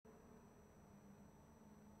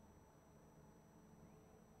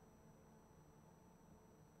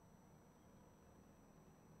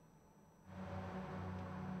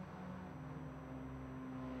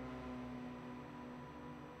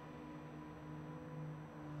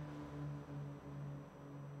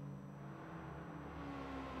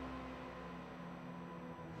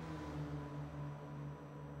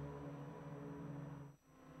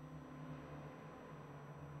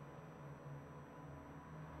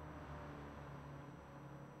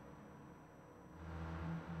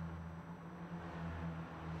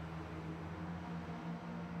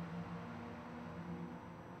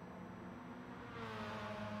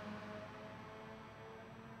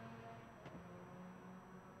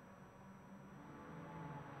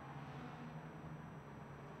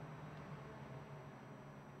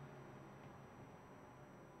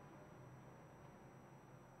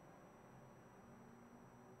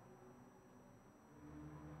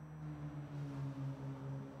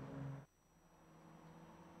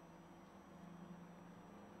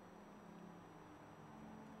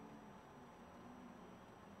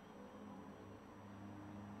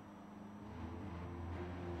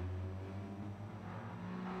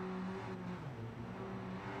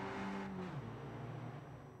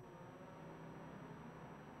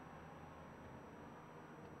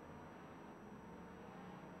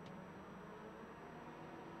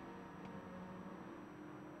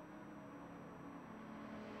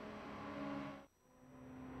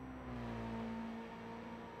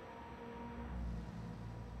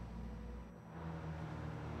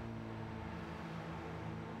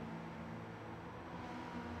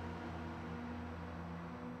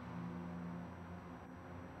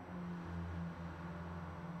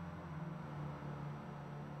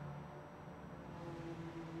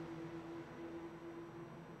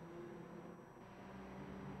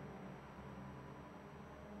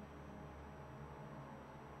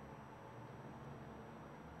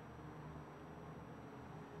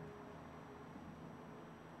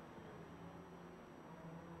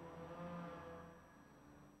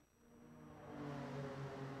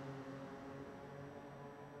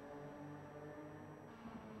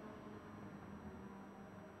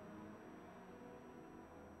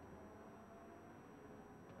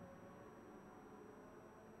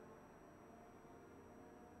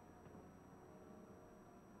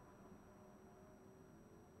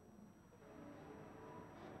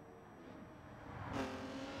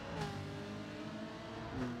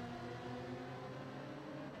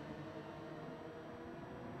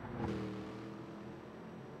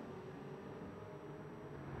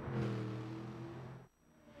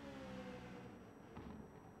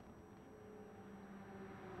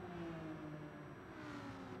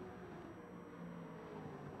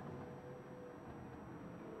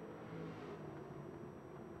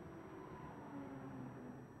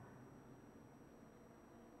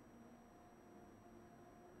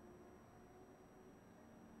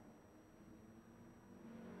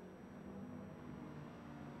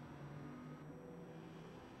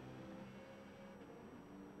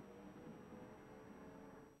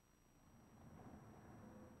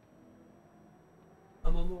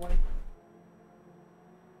the way.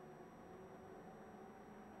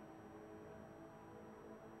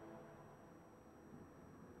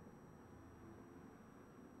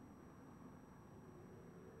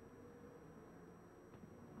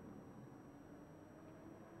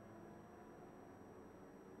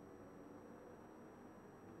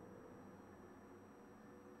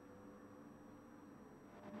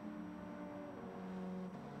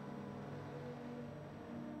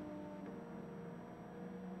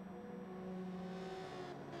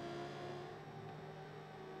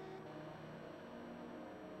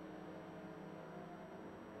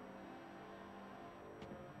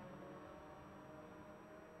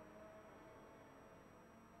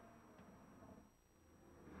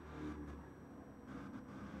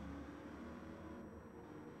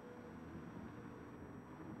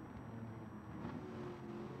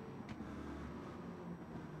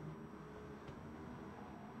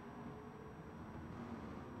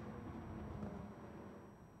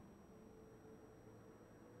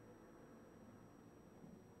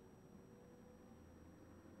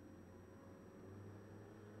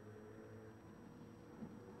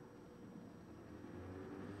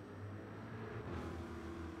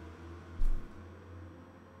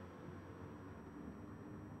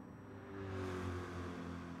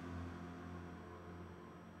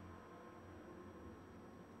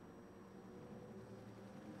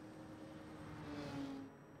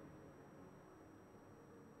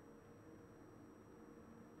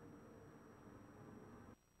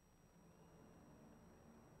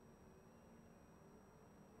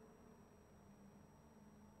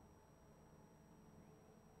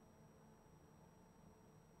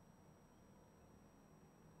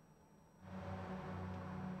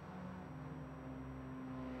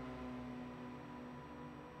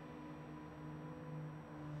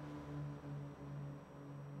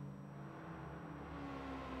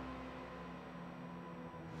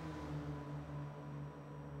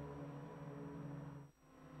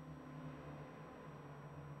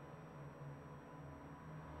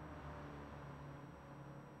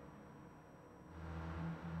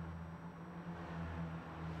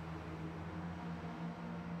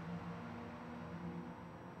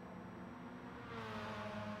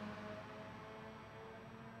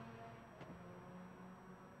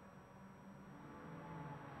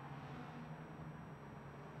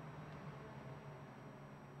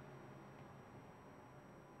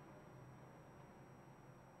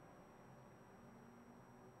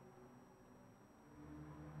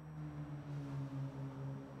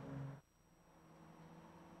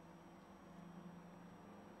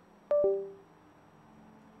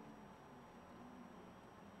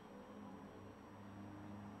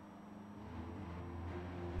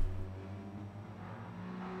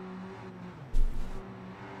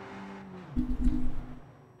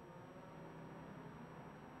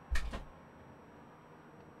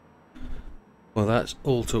 Well, that's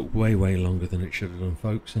all took way longer than it should have done,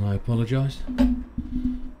 folks, and I apologise.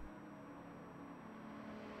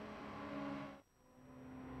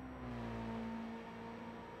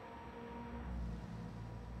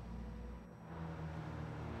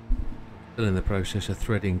 Still in the process of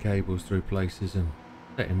threading cables through places and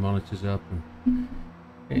setting monitors up and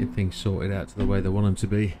getting things sorted out to the way they want them to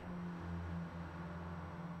be.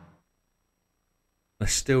 I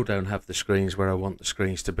still don't have the screens where I want the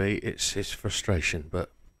screens to be. It's frustration,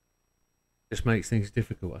 but it just makes things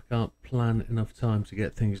difficult. I can't plan enough time to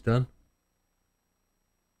get things done.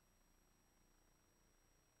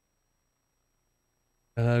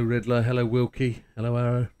 Hello Riddler, hello Wilkie, hello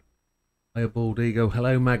Arrow, hello Bald Ego,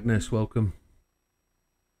 hello Magnus, welcome.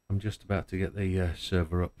 I'm just about to get the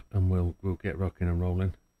server up and we'll get rocking and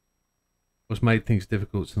rolling. What's made things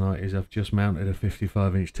difficult tonight is I've just mounted a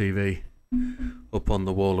 55-inch TV up on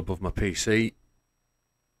the wall above my PC.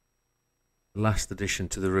 Last addition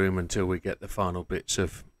to the room until we get the final bits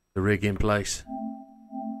of the rig in place.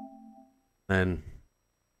 Then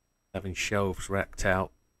having shelves racked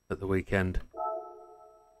out at the weekend.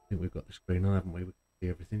 I think we've got the screen on, haven't we? We can see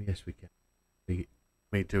everything. Yes, we can. See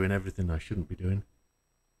me doing everything I shouldn't be doing.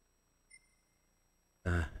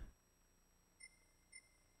 Can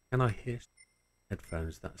I hear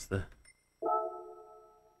headphones? That's the...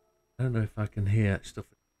 I don't know if I can hear stuff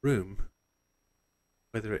in the room,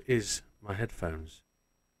 whether it is my headphones.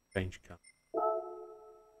 Change colour.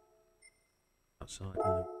 Outside in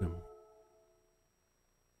the room.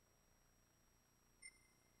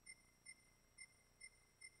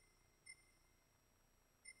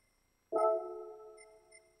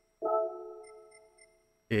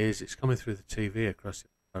 It is, it's coming through the TV across the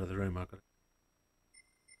side of the room. I've got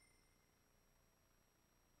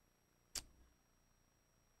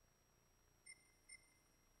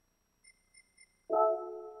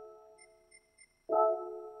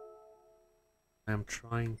I am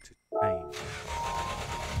trying to change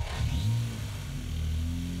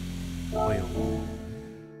oil.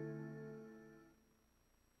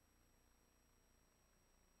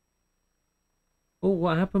 Oh,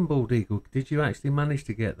 what happened, Bald Eagle? Did you actually manage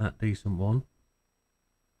to get that decent one?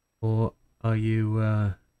 Or are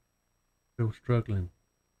you still struggling?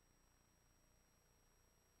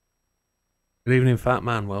 Good evening, Fat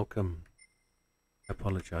Man. Welcome. I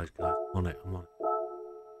apologise, guys. I'm on it.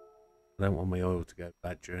 I don't want my oil to go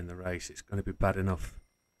bad during the race. It's going to be bad enough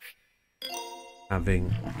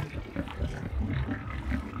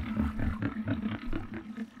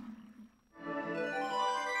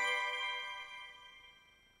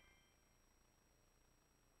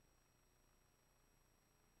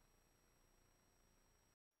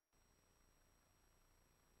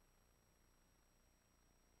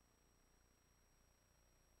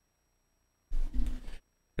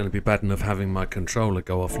having my controller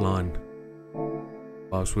go offline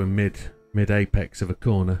whilst we're mid apex of a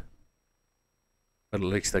corner. But at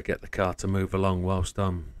least I get the car to move along whilst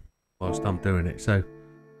I'm doing it. So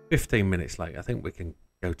 15 minutes late. I think we can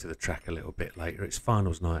go to the track a little bit later. It's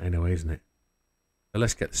finals night anyway, isn't it? So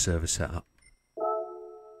let's get the server set up.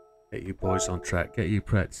 Get you boys on track. Get you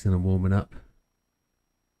practicing and warming up.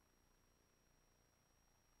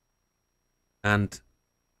 And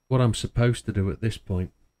what I'm supposed to do at this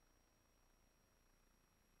point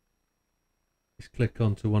is click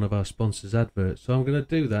onto one of our sponsors' adverts. So I'm going to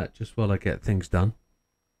do that just while I get things done.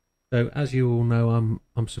 So as you all know,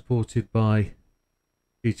 I'm supported by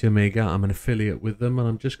Widdowmaker. I'm an affiliate with them, and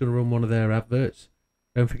I'm just going to run one of their adverts.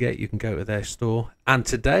 Don't forget, you can go to their store. And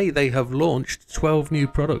today they have launched 12 new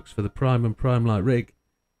products for the Prime and Prime Light rig,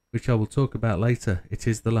 which I will talk about later. It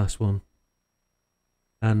is the last one.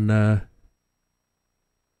 And there's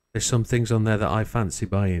some things on there that I fancy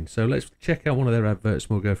buying. So let's check out one of their adverts and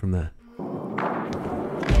we'll go from there.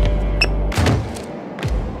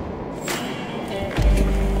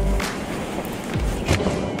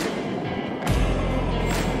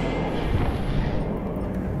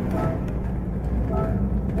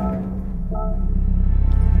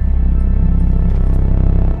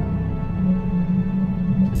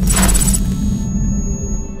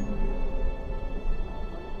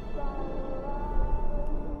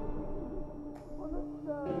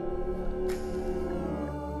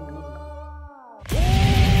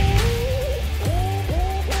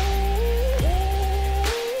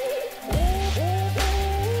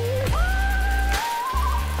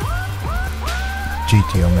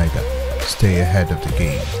 GT Omega, stay ahead of the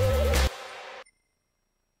game.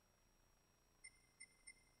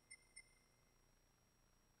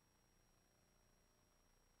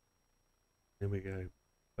 Here we go,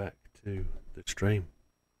 back to the stream.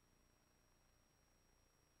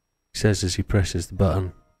 He says as he presses the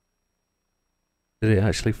button, did it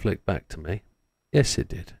actually flick back to me? Yes, it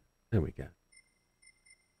did. There we go.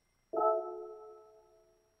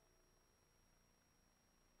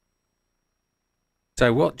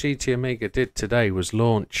 So what GT Omega did today was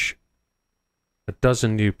launch a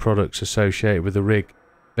dozen new products associated with the rig,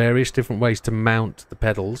 various different ways to mount the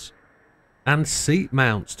pedals, and seat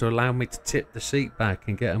mounts to allow me to tip the seat back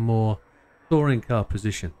and get a more touring car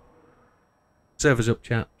position. Servers up,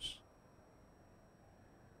 chaps.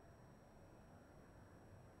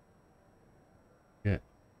 Yeah,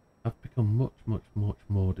 I've become much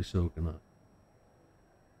more disorganised.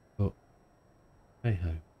 But hey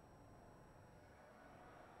ho.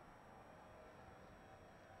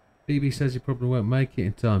 BB says he probably won't make it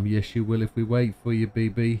in time. Yes, you will if we wait for you,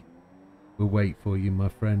 BB. We'll wait for you, my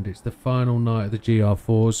friend. It's the final night of the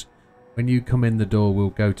GR4s. When you come in the door,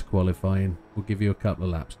 we'll go to qualifying. We'll give you a couple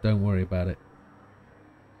of laps. Don't worry about it.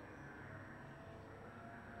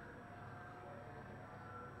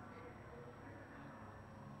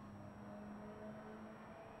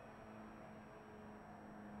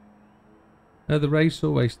 The race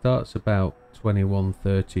always starts about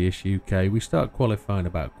 21:30ish UK. We start qualifying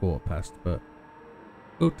about 1/4 past, but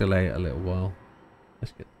we'll delay it a little while.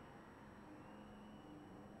 Let's get.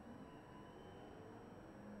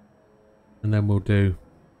 And then we'll do.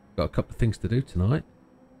 Got a couple of things to do tonight.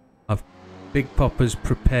 I've Big Popper's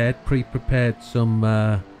pre-prepared some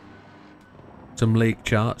league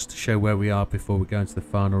charts to show where we are before we go into the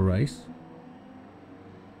final race.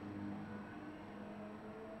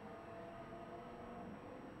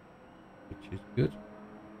 Which is good.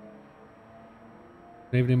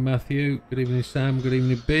 Good evening, Matthew. Good evening, Sam. Good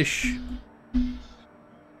evening, Bish.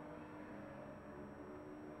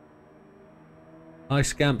 Hi,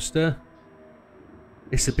 Scampster.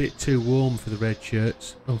 It's a bit too warm for the red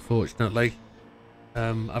shirts, unfortunately.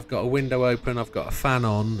 I've got a window open, I've got a fan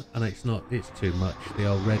on, and it's too much, the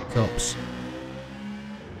old red tops.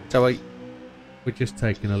 So we're just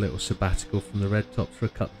taking a little sabbatical from the red tops for a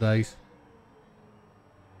couple of days.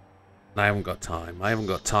 I haven't got time. I haven't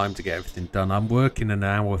got time to get everything done. I'm working an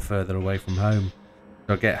hour further away from home.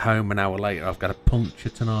 So I get home an hour later, I've got a puncture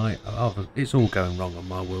tonight. It's all going wrong on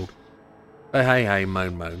my world. But hey,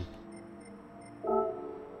 moan.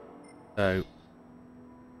 So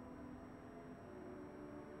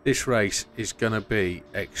this race is going to be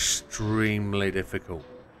extremely difficult.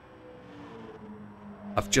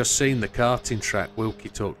 I've just seen the karting track Wilkie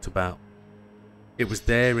talked about. It was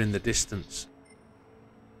there in the distance.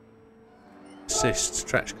 Assists,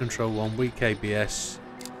 traction control on, weak ABS,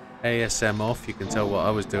 ASM off. You can tell what I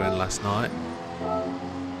was doing last night.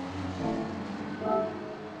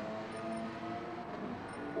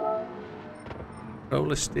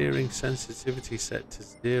 Roller steering sensitivity set to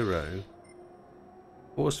 0.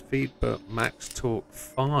 Force feedback max torque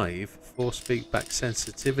 5. Force feedback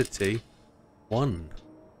sensitivity 1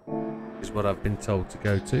 is what I've been told to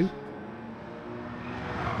go to.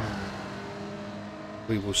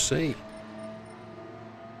 We will see.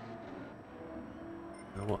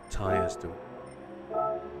 Now what tyres do we...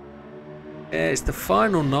 Yeah, it's the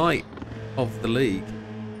final night of the league.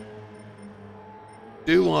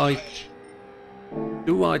 Do I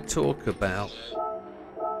talk about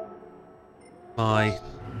my...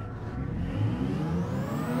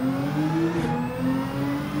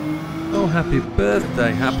 Oh, happy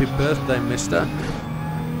birthday, mister.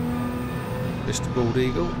 Mr. Bald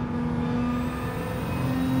Eagle.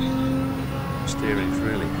 Steering's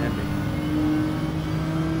really heavy.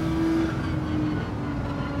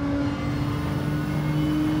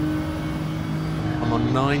 I'm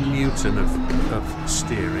on 9 Newton of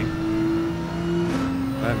steering.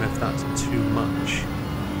 I don't know if that's too much,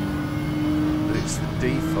 but it's the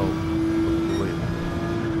default of the wheel.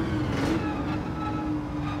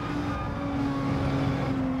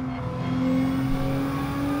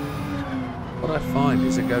 What I find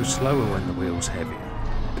is it goes slower when the wheel's heavier.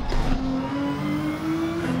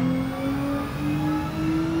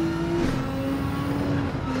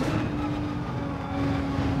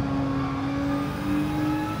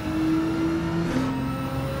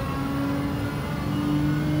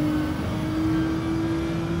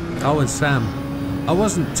 Oh, and Sam, I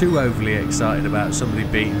wasn't too overly excited about somebody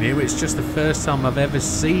beating you. It's just the first time I've ever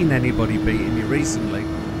seen anybody beating you recently.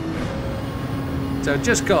 So it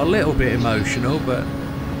just got a little bit emotional, but...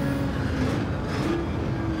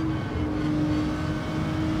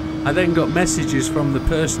 I then got messages from the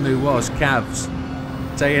person who was, Cavs,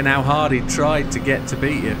 saying how hard he tried to get to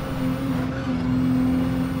beat you.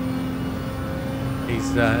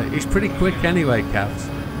 He's pretty quick anyway, Cavs.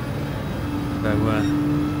 So,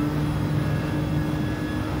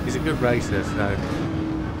 he's a good racer, so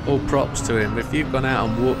all props to him. If you've gone out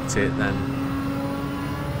and whooped it, then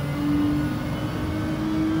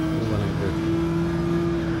all well and good.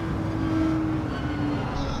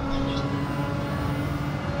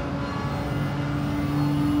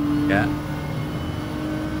 Yeah.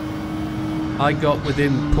 I got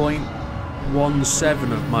within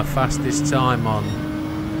 0.17 of my fastest time on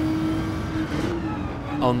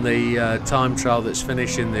the time trial that's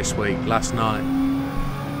finishing this week, last night.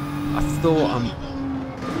 I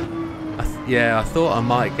thought I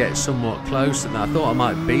might get somewhat close to that. I thought I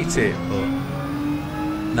might beat it, but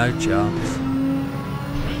no chance.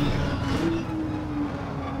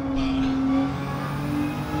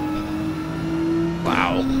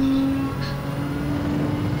 Wow.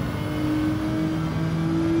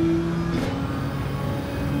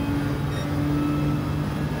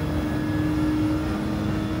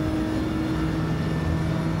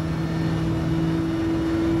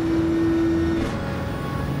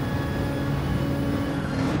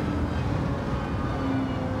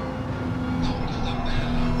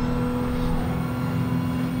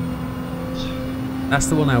 That's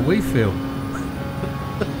the one how we feel.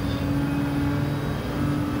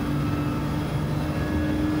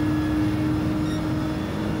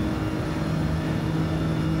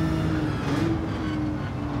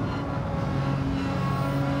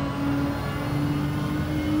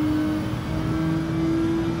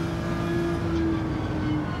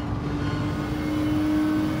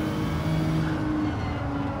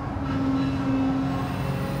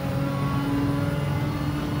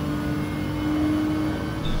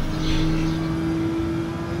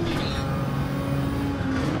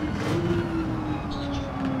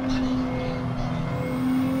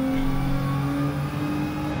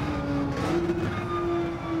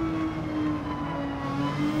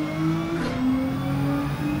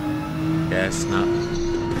 snap.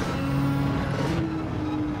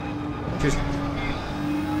 Just...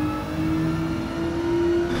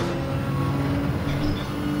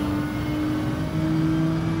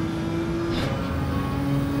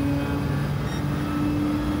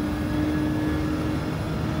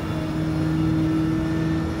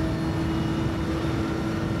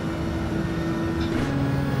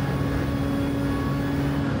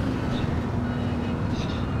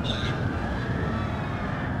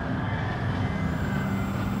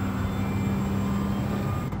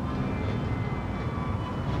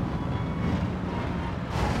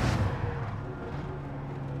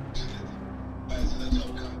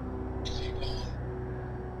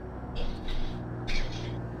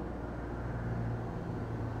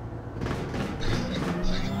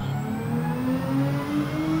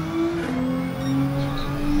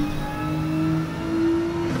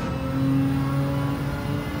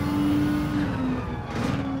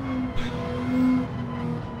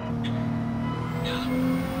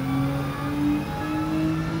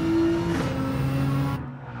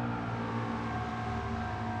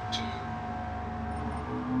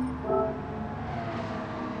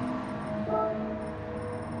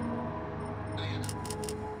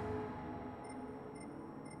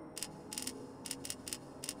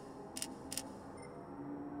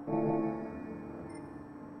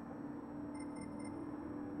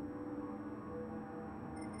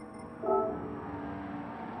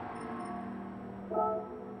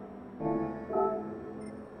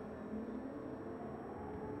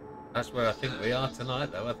 That's where I think we are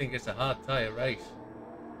tonight, though. I think it's a hard tyre race.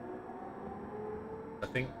 I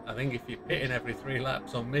think if you're pitting every 3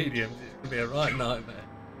 laps on mediums, it's going to be a right nightmare.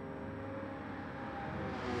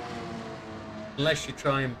 Unless you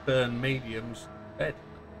try and burn mediums red.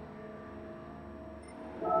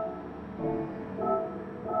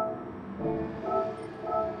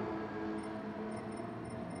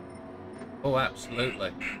 Oh, absolutely.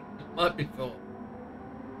 It might be full.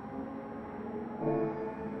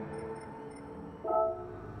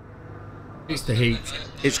 It's the heat.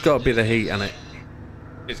 It's got to be the heat, hasn't it?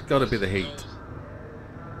 It's got to be the heat.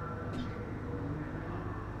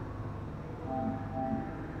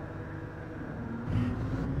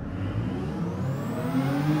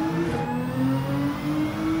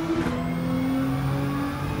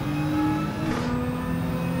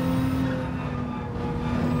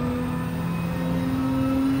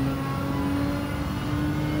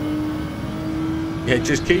 Yeah,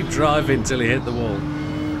 just keep driving till you hit the wall.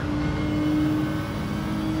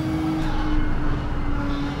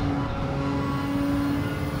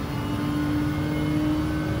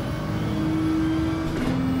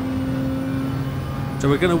 So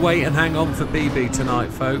we're going to wait and hang on for BB tonight,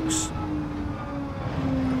 folks.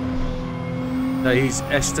 So he's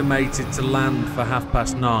estimated to land for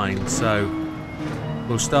 9:30, so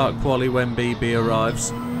we'll start quali when BB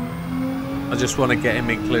arrives. I just want to get him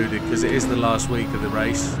included because it is the last week of the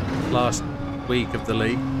race, last week of the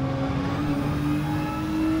league.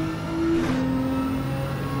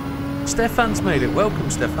 Stefan's made it. Welcome,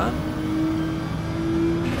 Stefan.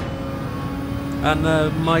 And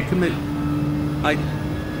my commit.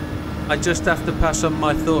 I just have to pass on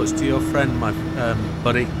my thoughts to your friend, my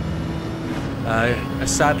buddy. A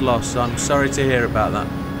sad loss. I'm sorry to hear about that.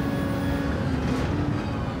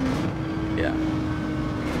 Yeah.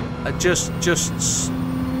 Just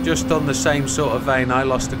on the same sort of vein, I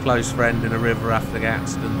lost a close friend in a river rafting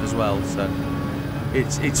accident as well. So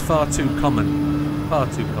it's far too common. Far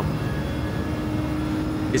too common.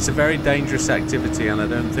 It's a very dangerous activity, and I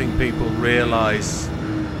don't think people realise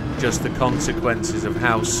just the consequences of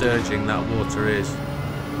how surging that water is.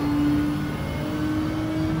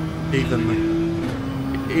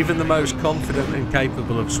 Even the most confident and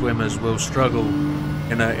capable of swimmers will struggle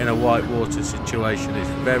in a white water situation. It's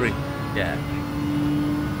very, yeah.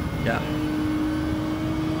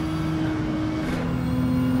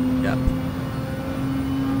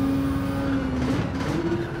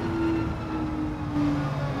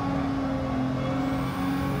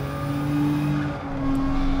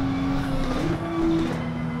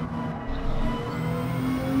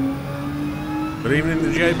 Good evening to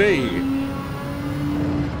JB.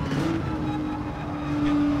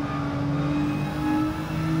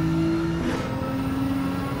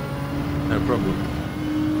 No problem.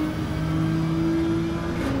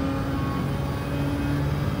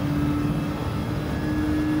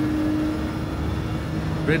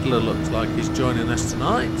 Riddler looks like he's joining us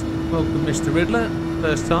tonight. Welcome, Mr. Riddler.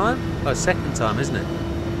 First time? Oh, second time, isn't it?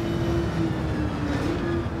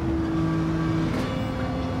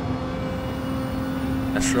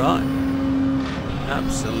 That's right.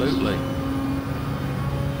 Absolutely.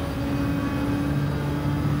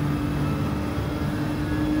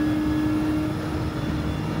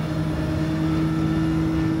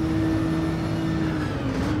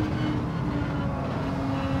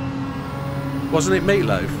 Wasn't it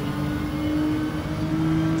Meatloaf?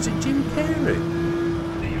 Is it Jim Carrey?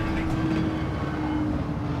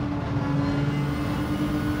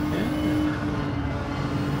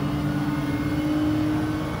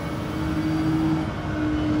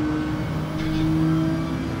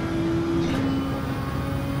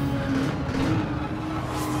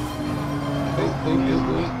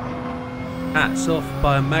 Hats off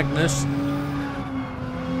by Magnus.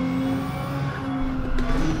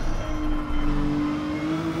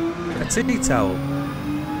 A tea towel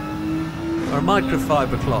or a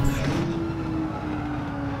microfiber cloth.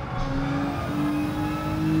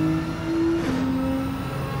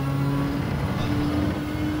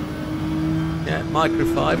 Yeah,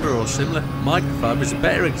 microfiber or similar. Microfiber is a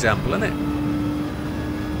better example, isn't it?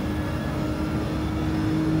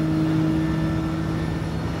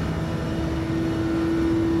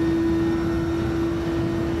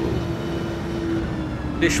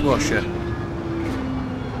 Dishwasher.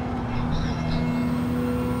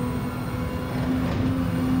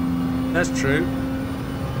 That's true.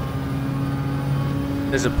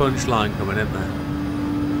 There's a punchline coming in there.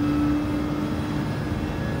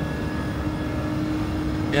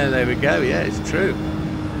 Yeah, there we go. Yeah, it's true.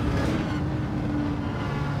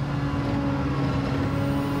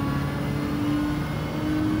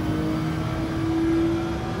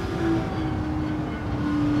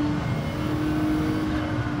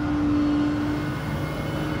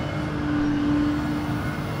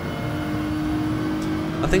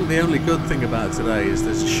 I think the only good thing about today is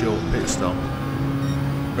there's a short pit stop.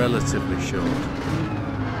 Relatively short.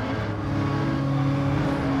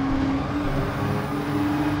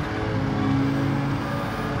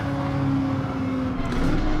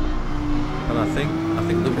 But I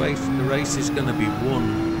think the race is going to be won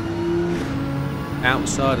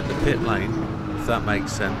outside of the pit lane, if that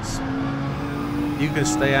makes sense. You can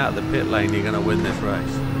stay out of the pit lane, you're going to win this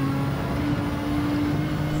race.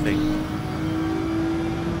 I think.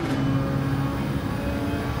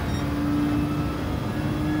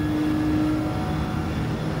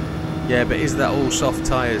 Yeah, but is that all soft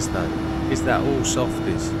tyres though? Is that all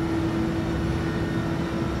softies?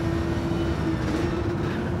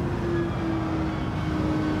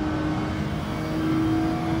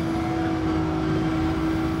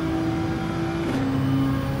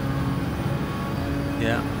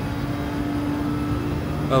 Yeah.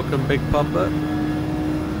 Welcome, Big Papa.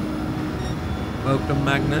 Welcome,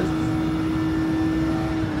 Magnus.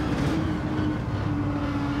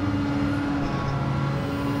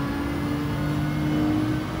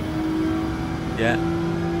 Yeah,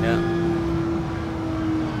 yeah.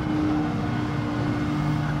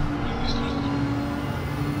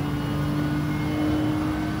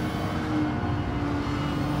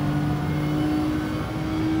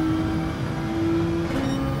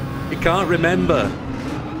 You can't remember.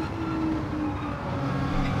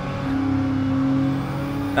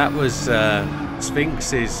 That was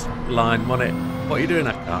Sphinx's line, wasn't it? What are you doing?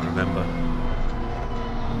 I can't remember.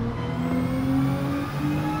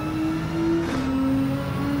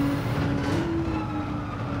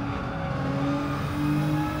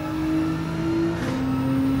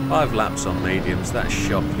 Five laps on mediums, that's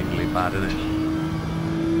shockingly bad, isn't it?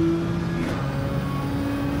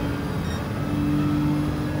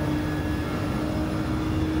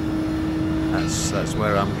 That's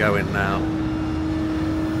where I'm going now.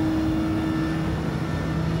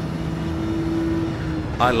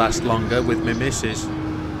 I last longer with my missus.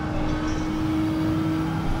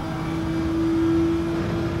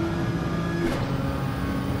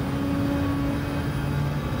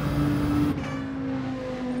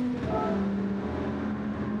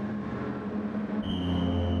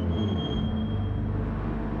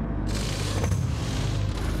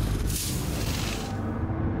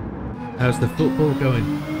 How's the football going?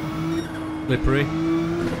 Slippery.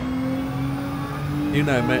 You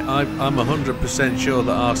know, mate, I'm 100% sure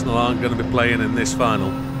that Arsenal aren't going to be playing in this final.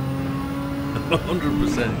 I'm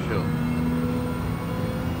 100% sure.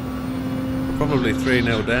 We're probably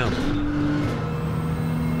 3-0 down.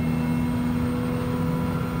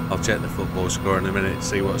 I'll check the football score in a minute,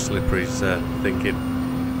 see what Slippery's thinking.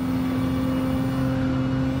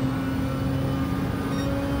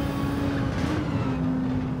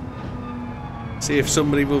 See if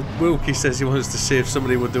somebody will. Wilkie says he wants to see if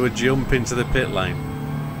somebody will do a jump into the pit lane.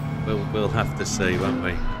 We'll have to see, won't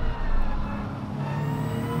we?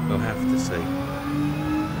 We'll have to see.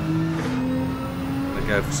 Gonna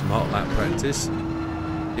go for some hot lap practice.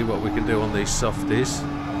 See what we can do on these softies.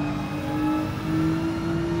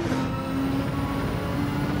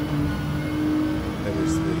 There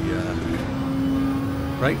is the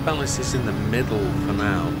brake balance is in the middle for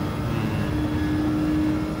now.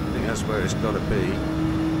 that's where it's got to be.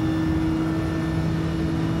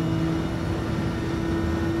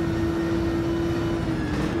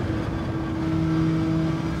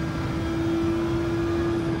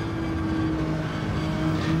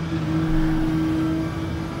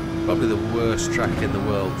 Probably the worst track in the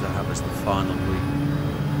world to have as the final week.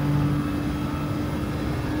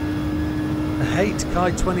 I hate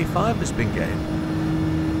Gt7 has been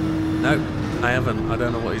getting. No, I haven't. I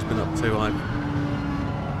don't know what he's been up to either.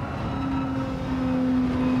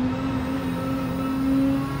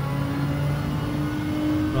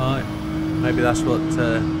 Right, maybe that's what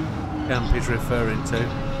Camp is referring to.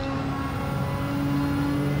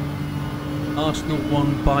 Arsenal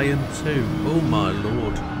won Bayern 2. Oh my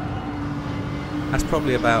lord. That's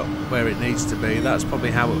probably about where it needs to be. That's probably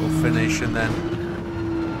how it will finish, and then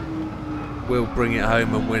we'll bring it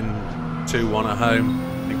home and win 2-1 at home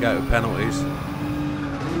and go to penalties.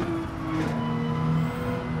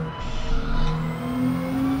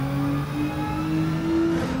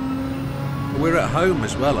 We're at home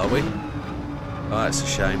as well, are we? Oh, that's a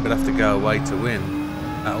shame. We'd have to go away to win.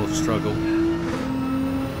 That'll struggle.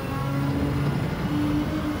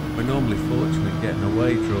 We're normally fortunate getting a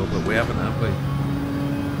away draw, but we haven't, have we?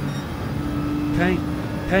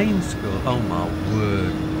 Kane scored. Oh my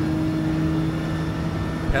word!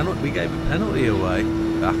 Penalty. We gave a penalty away.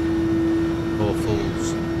 Ah, poor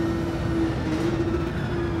fools.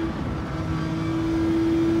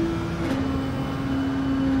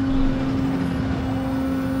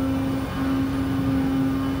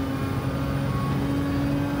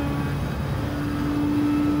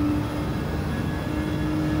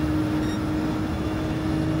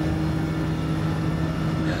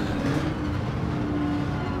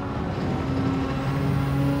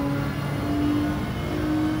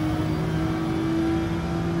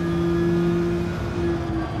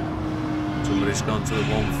 Gone to the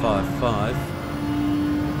 155.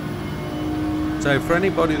 So for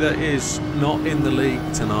anybody that is not in the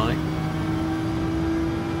league tonight,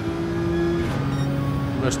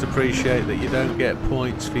 you must appreciate that you don't get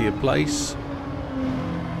points for your place,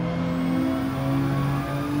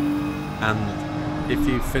 and if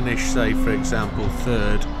you finish, say for example,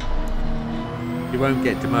 third, you won't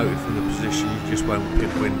get demoted from the position, you just won't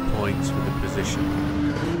win points for the position,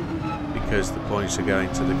 because the points are going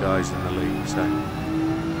to the guys in the league. So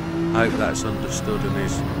I hope that's understood and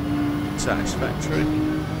is satisfactory.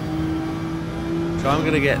 So I'm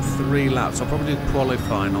going to get 3 laps. I'll probably do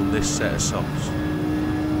qualifying on this set of softs.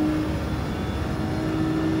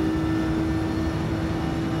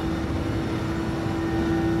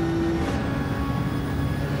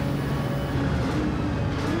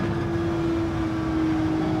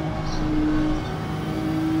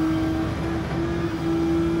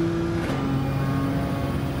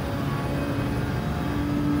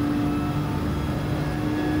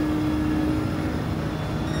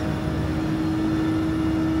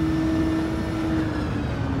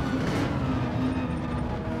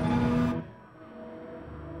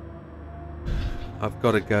 I've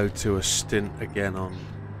got to go to a stint again on...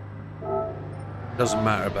 Doesn't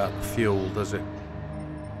matter about the fuel, does it?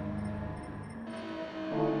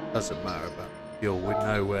 Doesn't matter about the fuel, we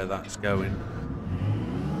know where that's going.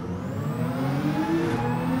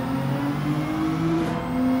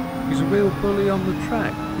 He's a real bully on the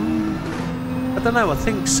track. I don't know, I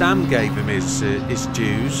think Sam gave him his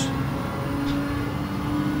dues.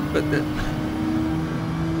 But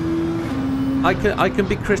I can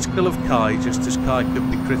be critical of Kai just as Kai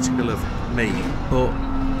could be critical of me, but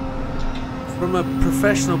from a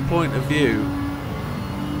professional point of view,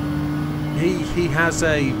 he has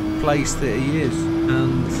a place that he is,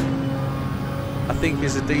 and I think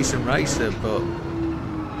he's a decent racer, but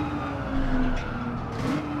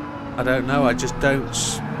I don't know, I just don't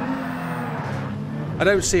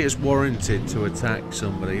see it as warranted to attack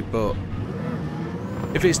somebody, but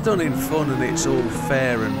if it's done in fun and it's all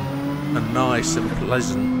fair and nice and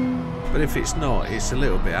pleasant, but if it's not, it's a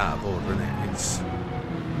little bit out of order, isn't it?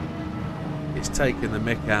 It's taking the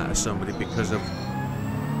mick out of somebody because of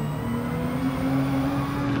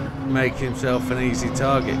making himself an easy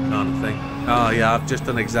target kind of thing. Oh yeah, I've just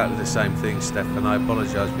done exactly the same thing, Stefan. I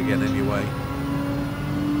apologise for getting in your way.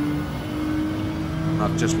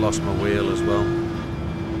 I've just lost my wheel as well.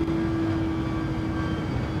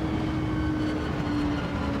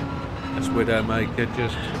 That's Widdowmaker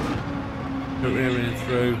just careering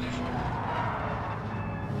through.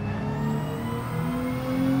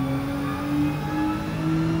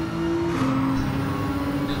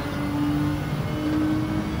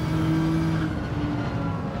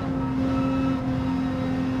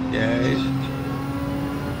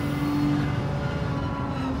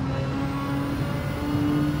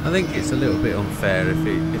 think it's a little bit unfair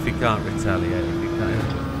if he can't retaliate.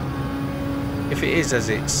 If it is as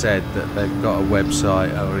it's said that they've got a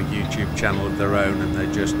website or a YouTube channel of their own and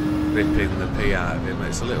they're just ripping the pee out of him,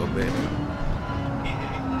 it's a little bit.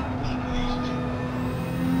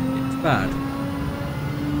 It's bad.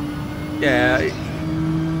 Yeah.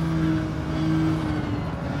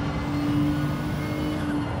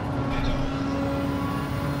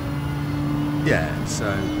 Yeah,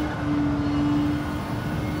 so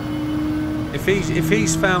if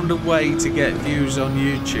he's found a way to get views on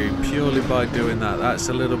YouTube purely by doing that, that's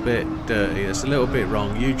a little bit dirty. It's a little bit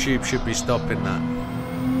wrong. YouTube should be stopping that.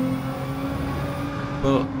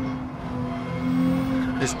 But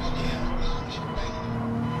it's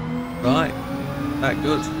right, that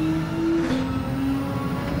good.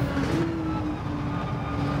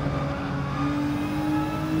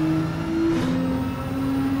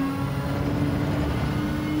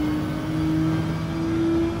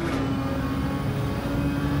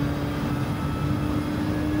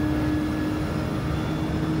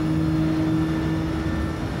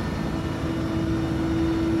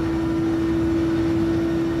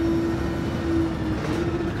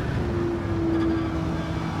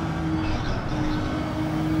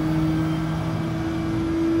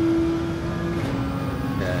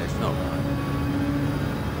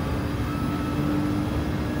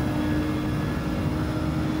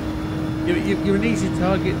 You're an easy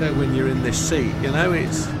target though when you're in this seat, you know.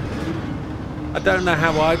 It's, I don't know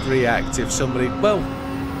how I'd react if somebody, well,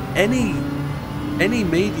 any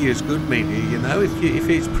media is good media, you know. If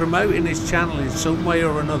it's promoting his channel in some way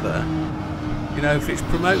or another, you know, if it's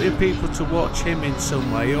promoting people to watch him in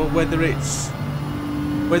some way, or whether it's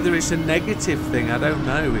a negative thing, I don't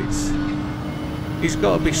know. He's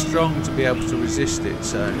got to be strong to be able to resist it.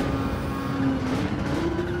 So,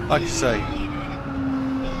 like I say.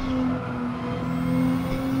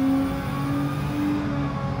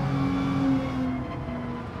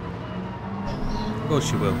 Of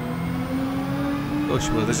course you will. Of course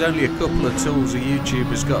you will. There's only a couple of tools a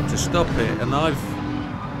YouTuber's got to stop it, and I've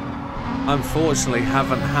unfortunately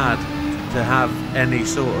haven't had to have any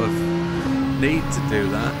sort of need to do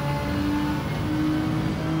that.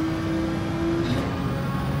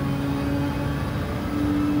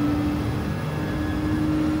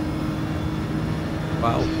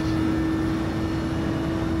 Wow.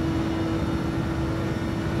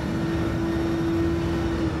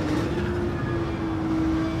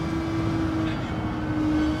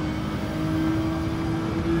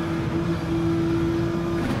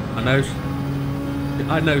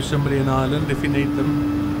 I know somebody in Ireland if you need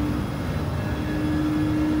them.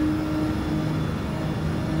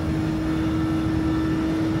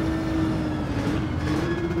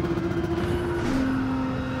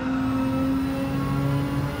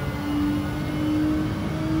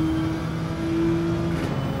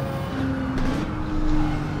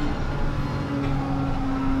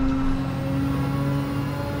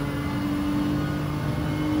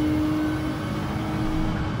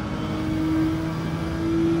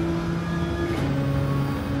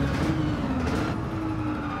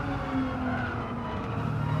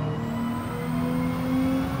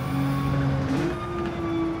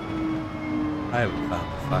 I haven't found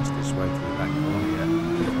the fastest way through that corner yet.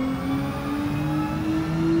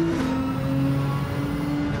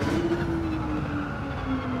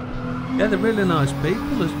 Yeah, they're really nice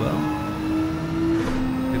people as well.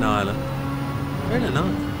 In Ireland. Really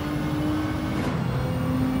nice.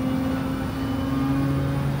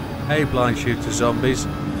 Hey, blind shooter zombies. I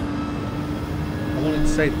wanted to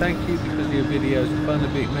say thank you because of your videos. I finally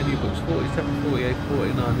beat menu books 47, 48,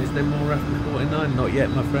 49. Is there more after 49? Not yet,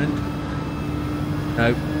 my friend.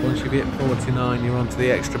 No, once you've hit 49, you're on to the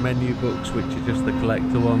extra menu books, which are just the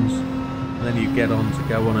collector ones. And then you get on to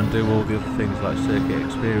go on and do all the other things like circuit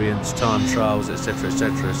experience, time trials, etc,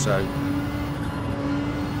 etc. So,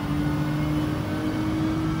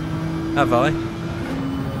 have I?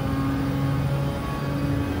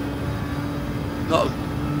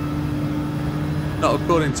 Not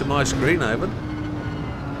according to my screen, I haven't.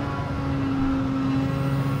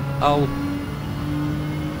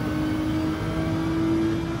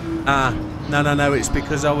 No, it's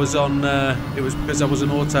because I was on, it was because I was on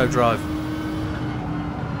auto drive.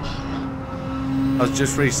 I was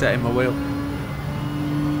just resetting my wheel.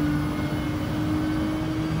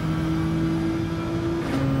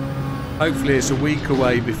 Hopefully it's a week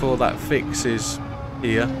away before that fix is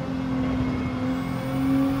here.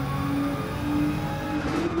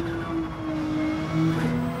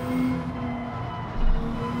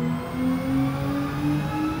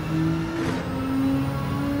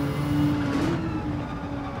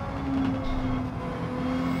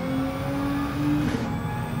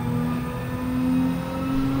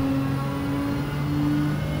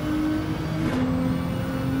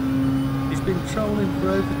 patrolling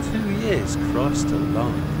for over 2 years. Christ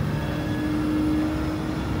alive.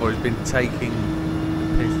 Or he's been taking the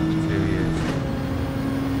piss for 2 years.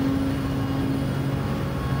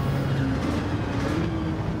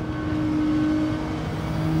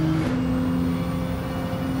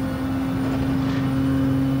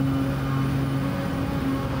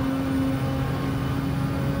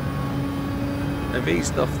 They've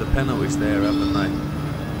eased off the penalties there, haven't they?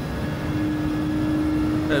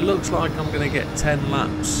 So it looks like I'm going to get 10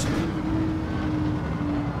 laps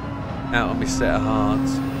out of my set of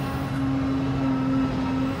hards.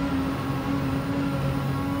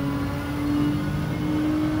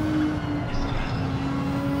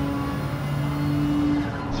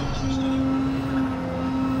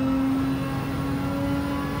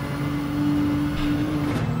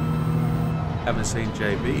 Haven't seen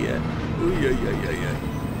JB yet. Ooh, yeah.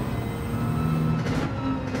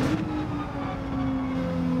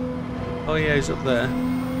 Oh yeah, he's up there.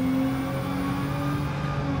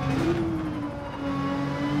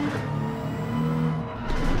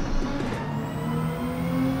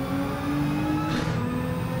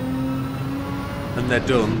 And they're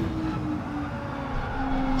done.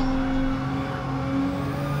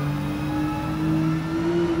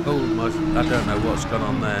 Oh, I don't know what's gone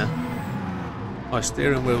on there. My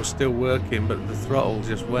steering wheel's still working, but the throttle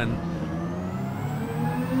just went.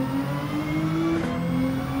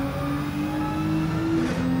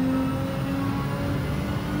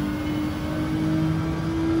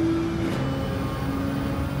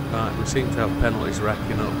 Right, we seem to have penalties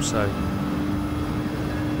racking up, so...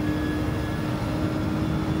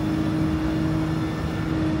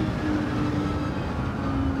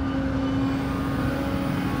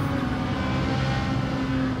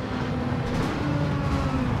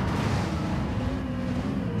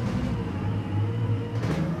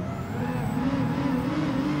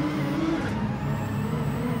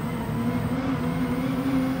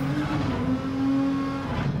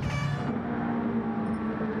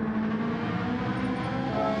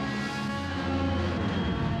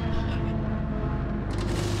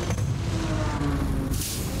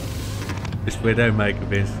 This Widdowmaker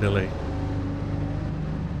being silly.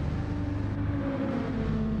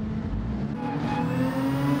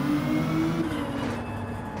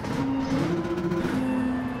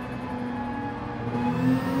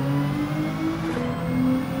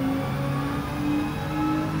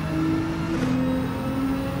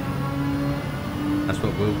 That's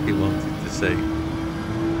what Wilkie wanted to see.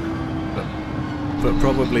 But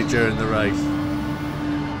probably during the race.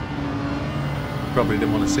 Probably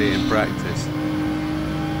didn't want to see it in practice.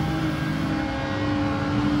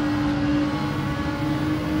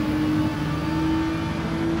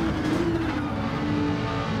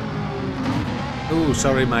 Oh,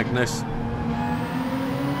 sorry, Magnus.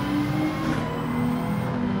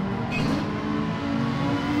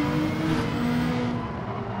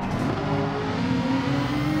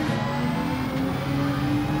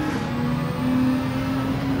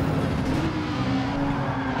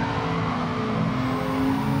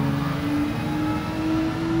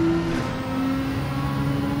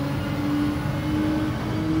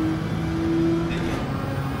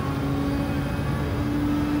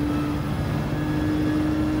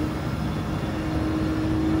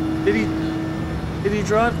 Did he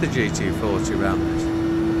drive the GT40 round this?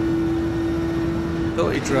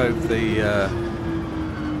 Thought he drove the.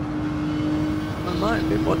 Well, it might have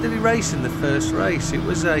been. What did he race in the first race? It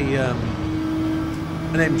was an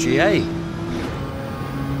MGA.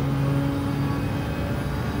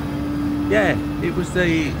 Yeah, it was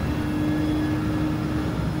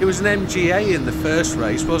an MGA in the first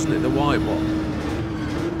race, wasn't it? The white one.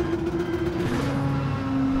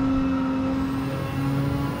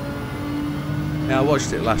 Now, I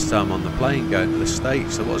watched it last time on the plane going to the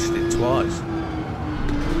States. I watched it twice.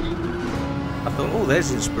 I thought, oh,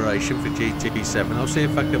 there's inspiration for Gt7. I'll see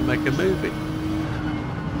if I can make a movie.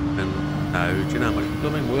 And no, do you know how much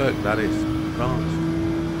blooming work that is? Christ.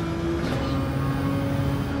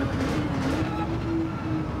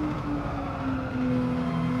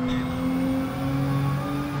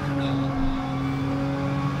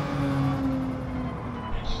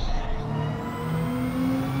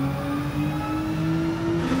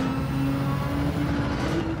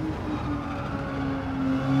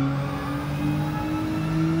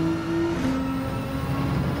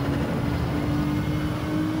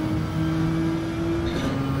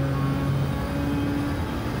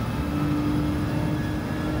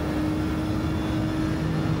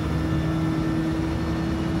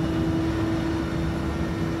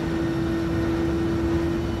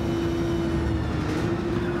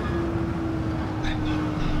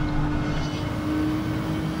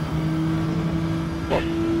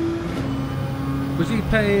 Was he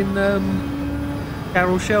playing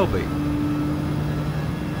Carol Shelby?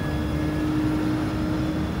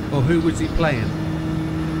 Or who was he playing?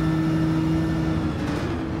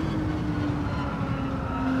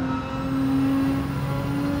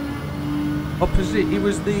 Opposite, he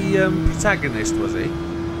was the protagonist, was he?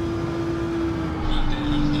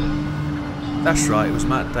 That's right, it was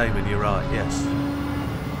Matt Damon, you're right, yes.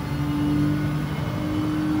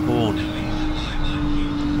 Born.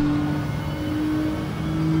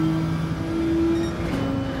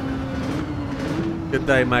 Good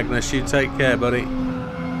day, Magnus, you take care, buddy.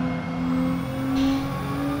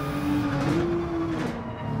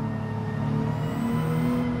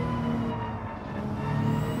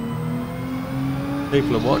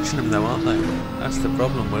 People are watching him though, aren't they? That's the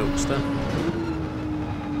problem, Wilkster.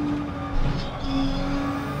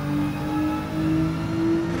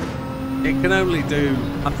 It can only do,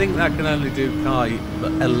 I think that can only do Kai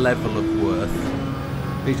a level of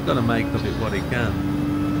worth. He's got to make of it what he can.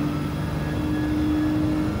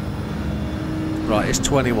 Right, it's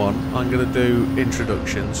 21. I'm going to do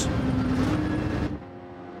introductions.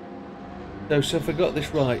 So if I got this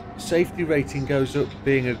right, safety rating goes up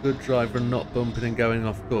being a good driver and not bumping and going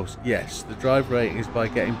off course. Yes, the drive rating is by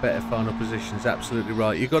getting better final positions. Absolutely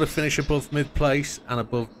right. You've got to finish above mid-place and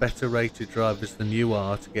above better rated drivers than you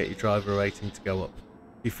are to get your driver rating to go up.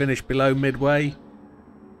 If you finish below midway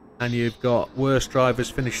and you've got worse drivers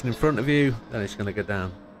finishing in front of you, then it's going to go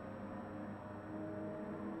down.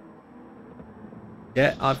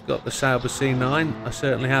 Yeah, I've got the Sauber C9. I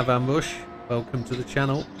certainly have, Ambush. Welcome to the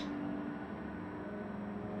channel.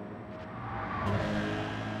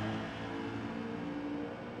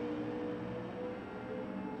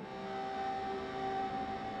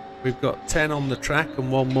 We've got 10 on the track and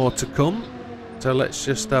 1 more to come. So let's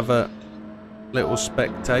just have a little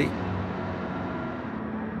spectate.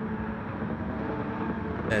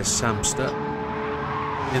 There's Samster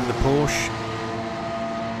in the Porsche.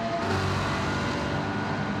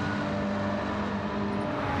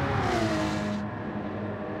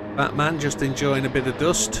 Batman just enjoying a bit of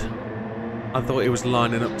dust. I thought he was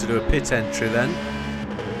lining up to do a pit entry then.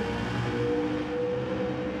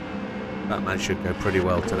 Batman should go pretty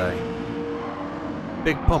well today.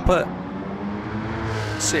 Big Popper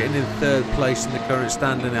sitting in 3rd place in the current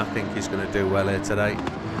standing. I think he's going to do well here today.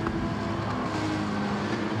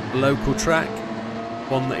 Local track,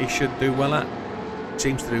 one that he should do well at.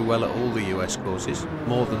 Seems to do well at all the US courses,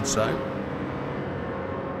 more than so.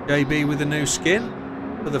 JB with a new skin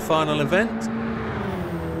for the final event.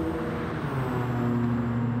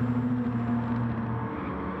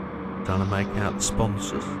 Trying to make out the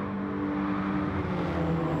sponsors.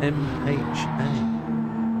 MHA.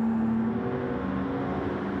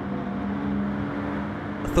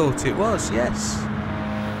 I thought it was, yes.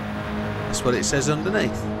 That's what it says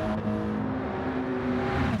underneath.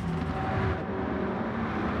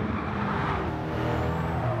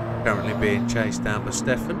 Currently being chased down by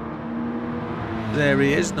Stefan. There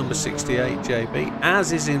he is, number 68, JB,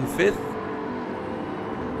 as is in 5th.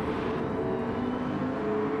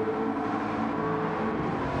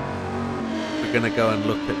 We're going to go and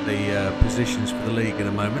look at the positions for the league in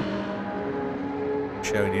a moment.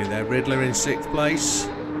 Showing you there, Riddler in 6th place,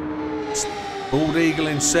 Bald Eagle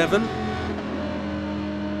in 7.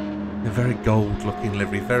 A very gold looking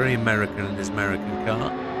livery, very American in his American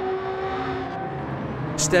car.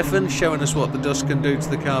 Stefan showing us what the dust can do to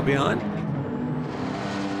the car behind.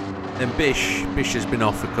 Then Bish has been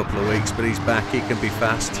off a couple of weeks, but he's back, he can be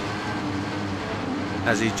fast.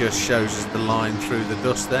 As he just shows us the line through the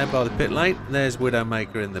dust there by the pit lane. There's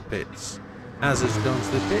Widdowmaker in the pits. Az has gone to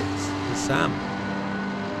the pits. And Sam.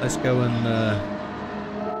 Let's go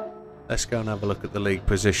and have a look at the league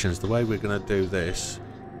positions. The way we're going to do this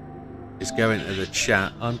is go into the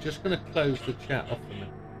chat. I'm just going to close the chat off a minute.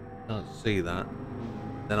 Can't see that.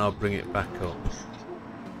 Then I'll bring it back up.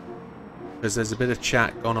 Because there's a bit of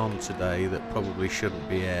chat gone on today that probably shouldn't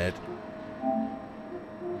be aired.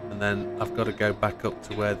 And then I've got to go back up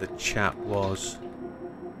to where the chat was.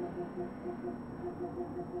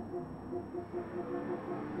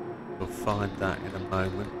 We'll find that in a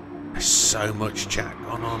moment. There's so much chat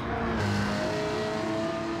gone on.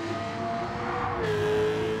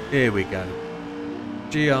 Here we go.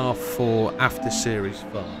 GR4 after Series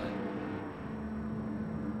 5.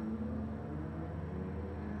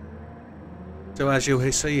 So as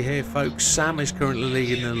you'll see here, folks, Sam is currently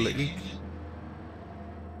leading the league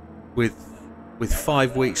with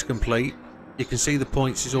 5 weeks complete. You can see the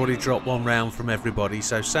points. He's already dropped 1 round from everybody.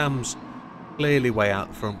 So Sam's clearly way out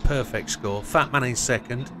the front. Perfect score. Fatman in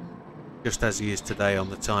 2nd, just as he is today on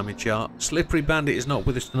the timing chart. Slippery Bandit is not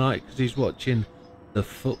with us tonight because he's watching the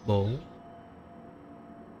football.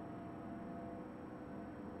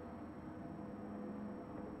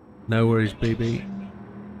 No worries, BB.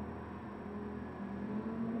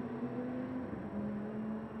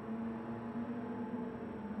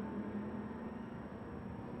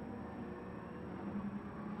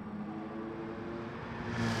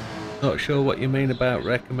 Not sure what you mean about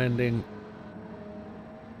recommending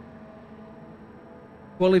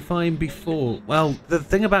qualifying before. Well, the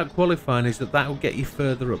thing about qualifying is that will get you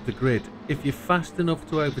further up the grid. If you're fast enough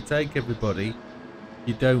to overtake everybody,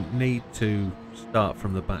 you don't need to start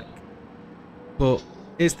from the back. But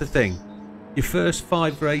here's the thing. Your first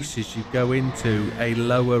 5 races you go into a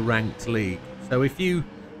lower ranked league. So if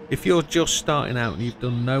you're just starting out and you've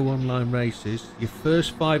done no online races, your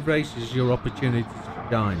first 5 races is your opportunity to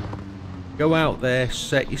shine. Go out there,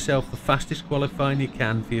 set yourself the fastest qualifying you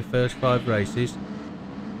can for your first 5 races.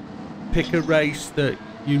 Pick a race that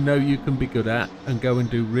you know you can be good at and go and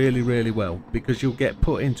do really, really well, because you'll get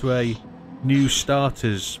put into a new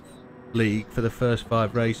starters league for the first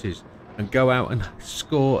 5 races, and go out and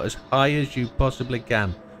score as high as you possibly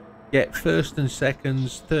can. Get first and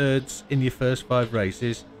seconds, thirds in your first 5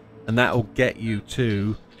 races, and that'll get you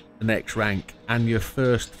to the next rank and your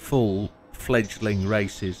first full fledgling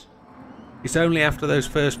races. It's only after those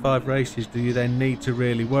first 5 races do you then need to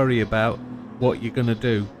really worry about what you're going to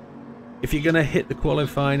do. If you're going to hit the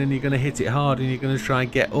qualifying and you're going to hit it hard and you're going to try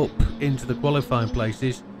and get up into the qualifying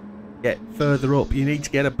places, get further up, you need to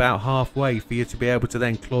get about halfway for you to be able to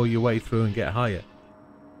then claw your way through and get higher.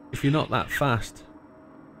 If you're not that fast,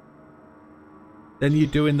 then you're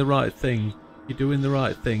doing the right thing. You're doing the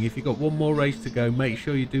right thing. If you've got one more race to go, make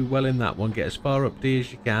sure you do well in that one. Get as far up D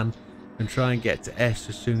as you can and try and get to S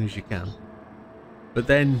as soon as you can. But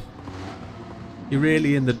then you're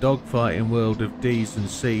really in the dogfighting world of D's and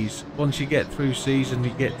C's. Once you get through C's and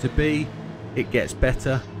you get to B, it gets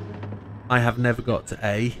better. I have never got to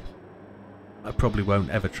A. I probably won't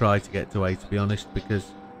ever try to get to A, to be honest,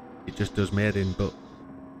 because it just does me head in. But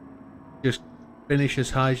just finish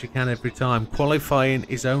as high as you can every time. Qualifying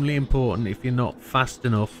is only important if you're not fast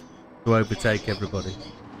enough to overtake everybody.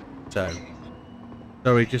 So,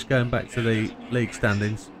 sorry, just going back to the league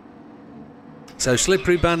standings. So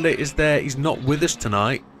Slippery Bandit is there. He's not with us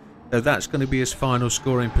tonight, so that's going to be his final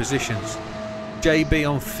scoring positions. JB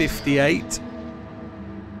on 58.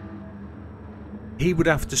 He would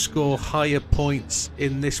have to score higher points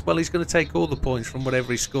in this. Well, he's going to take all the points from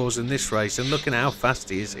whatever he scores in this race, and looking at how fast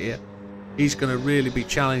he is here, he's going to really be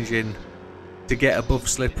challenging to get above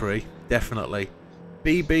Slippery, definitely.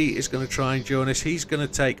 BB is going to try and join us. He's going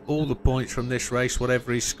to take all the points from this race,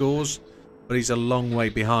 whatever he scores, but he's a long way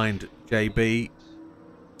behind JB.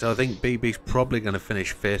 So I think BB's probably going to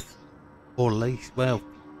finish 5th, or least. Well,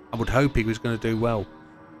 I would hope he was going to do well.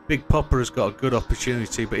 Big Popper has got a good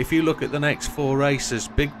opportunity, but if you look at the next 4 races,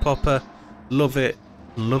 Big Popper, Lovett,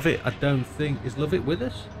 I don't think, is Lovett with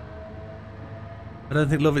us? I don't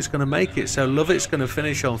think Lovett's going to make it, so Lovett's going to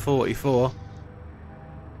finish on 44.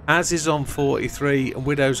 Az is on 43 and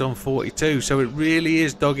Widow's on 42, so it really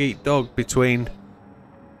is dog eat dog between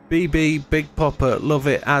BB, Big Popper,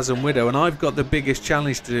 Lovett, Az and Widow, and I've got the biggest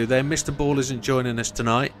challenge to do there. Mr. Ball isn't joining us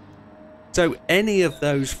tonight, so any of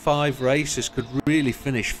those 5 races could really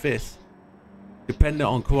finish 5th, dependent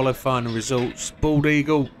on qualifying and results. Bald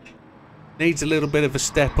Eagle needs a little bit of a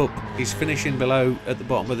step up. He's finishing below at the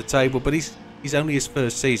bottom of the table, but he's only his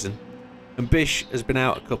first season, and Bish has been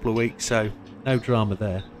out a couple of weeks, so no drama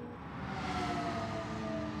there.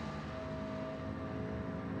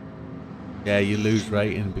 Yeah, you lose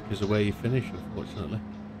rating because of where you finish, unfortunately.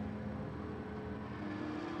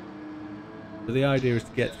 But the idea is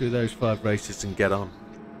to get through those 5 races and get on.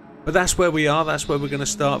 But that's where we are. That's where we're going to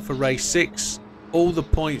start for race 6. All the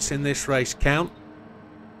points in this race count.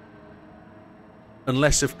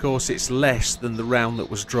 Unless, of course, it's less than the round that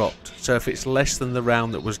was dropped. So if it's less than the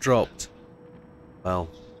round that was dropped, well,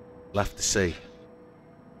 we'll have to see.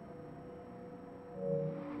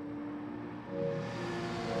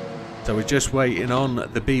 So we're just waiting on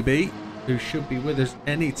the BB, who should be with us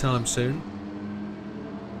anytime soon.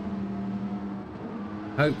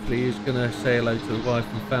 Hopefully he's going to say hello to the wife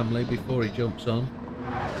and family before he jumps on.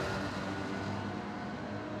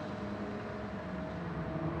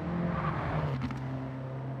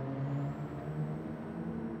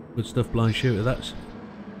 Good stuff, blind shooter. That's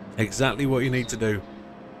exactly what you need to do.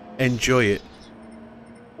 Enjoy it.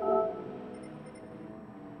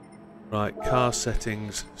 Right, car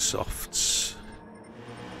settings, softs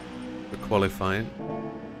for qualifying.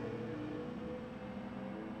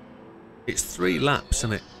 It's 3 laps,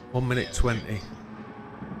 isn't it? 1 minute 20.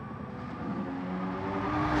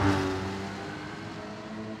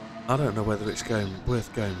 I don't know whether it's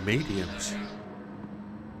worth going mediums.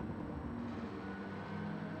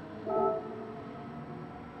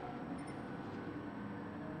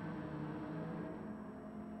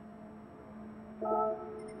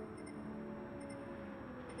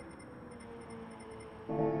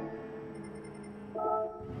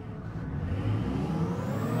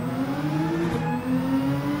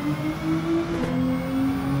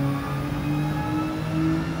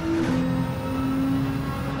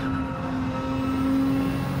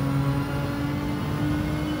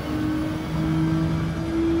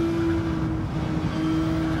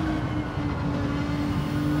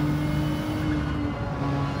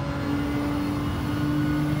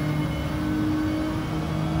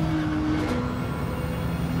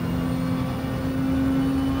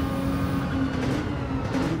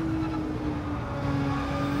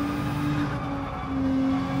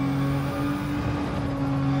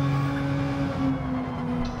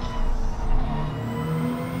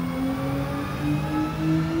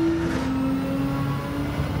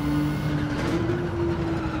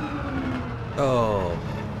 Oh.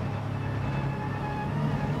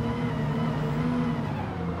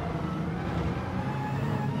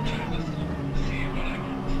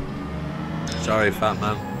 Sorry, fat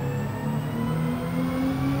man.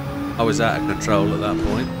 I was out of control at that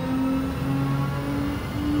point.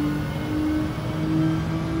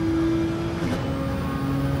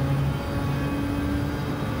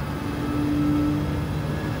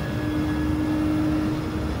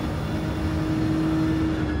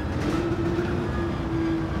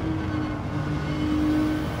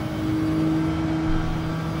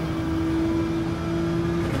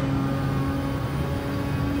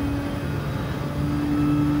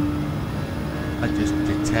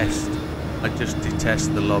 I just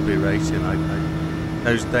detest the lobby racing.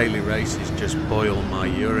 Those daily races just boil my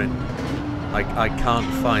urine. I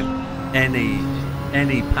can't find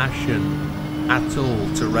any passion at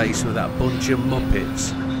all to race with that bunch of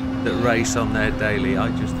muppets that race on their daily. I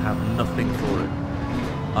just have nothing for it.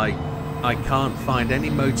 I can't find any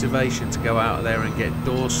motivation to go out there and get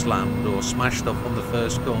doors slammed or smashed off on the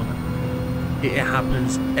first corner. It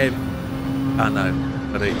happens I know,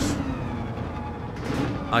 but it's...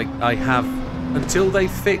 I have, until they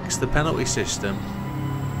fix the penalty system,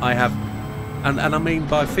 I have, and I mean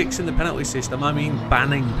by fixing the penalty system, I mean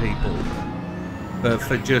banning people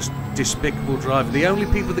for just despicable driving. The only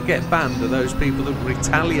people that get banned are those people that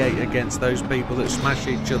retaliate against those people that smash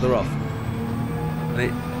each other off. And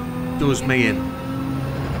it does me in.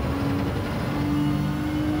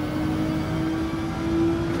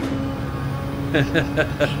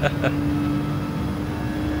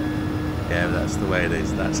 Yeah, that's the way it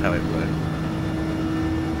is. That's how it works.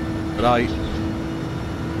 But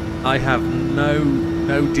I have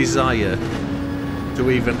no desire to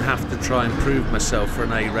even have to try and prove myself for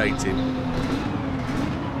an A rating,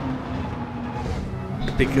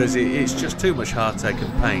 because it's just too much heartache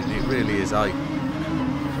and pain. It really is. I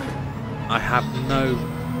have no...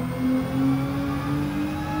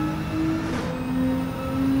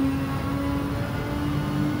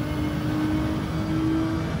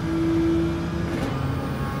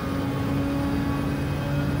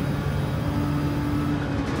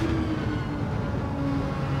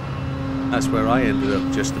 That's where I ended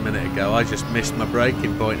up just a minute ago. I just missed my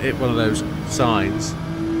braking point, hit one of those signs.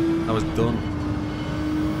 I was done.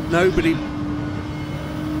 Nobody...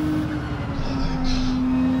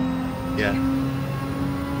 Yeah.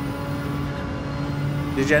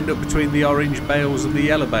 Did you end up between the orange bales and the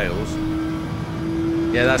yellow bales?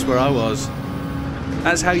 Yeah, that's where I was.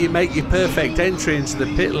 That's how you make your perfect entry into the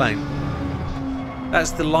pit lane.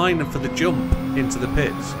 That's the line for the jump into the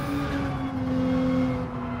pits.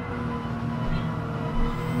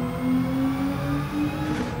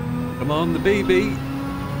 Come on, the BB.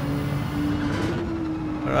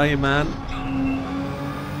 Where are you, man?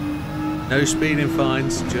 No speeding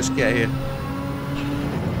fines, just get here.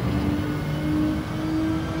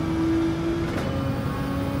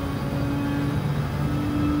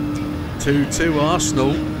 Two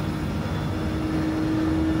Arsenal.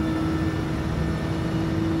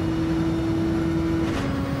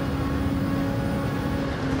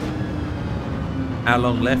 How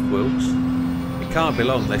long left, Wilkes? It can't be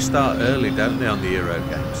long. They start early, don't they, on the Euro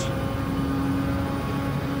Games?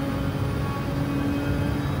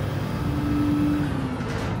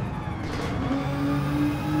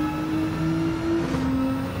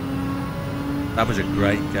 That was a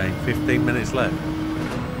great game. 15 minutes left.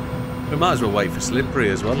 We might as well wait for Slippery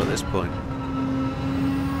as well at this point.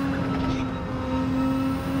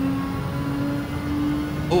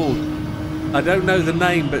 Oh, I don't know the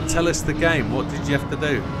name, but tell us the game. What did you have to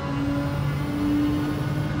do?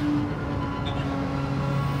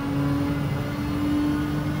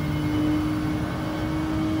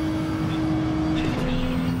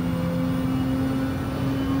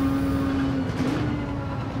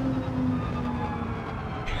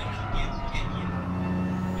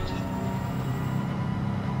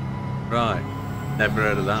 Right. Never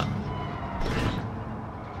heard of that.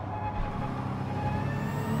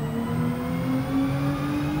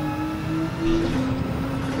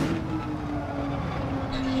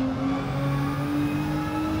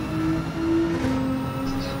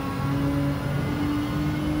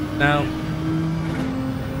 Now,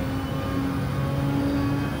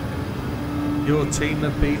 your team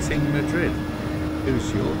are beating Madrid.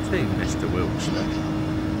 Who's your team, Mr. Wilkes?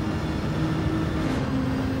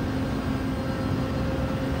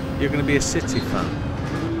 You're going to be a City fan.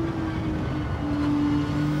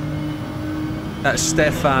 That's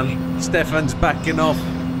Stefan. Stefan's backing off.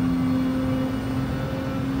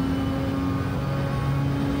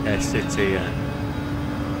 Yeah, City, yeah.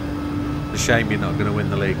 It's a shame you're not going to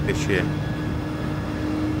win the league this year.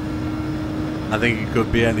 I think it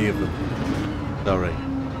could be any of them. Sorry.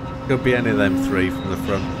 Could be any of them three from the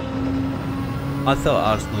front. I thought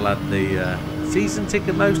Arsenal had the season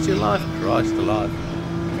ticket most of your life. Christ alive.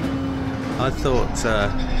 I thought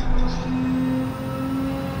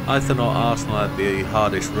Arsenal had the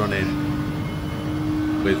hardest run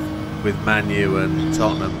in with Man U and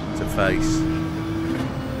Tottenham to face.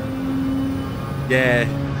 Yeah,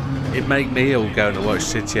 it'd make me all go to watch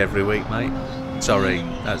City every week, mate. Sorry,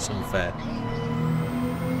 that's unfair.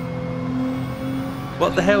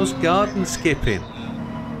 What the hell's garden skipping?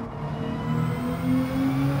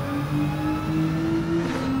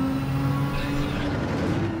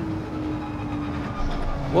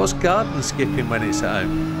 What's garden skipping when it's at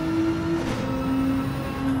home?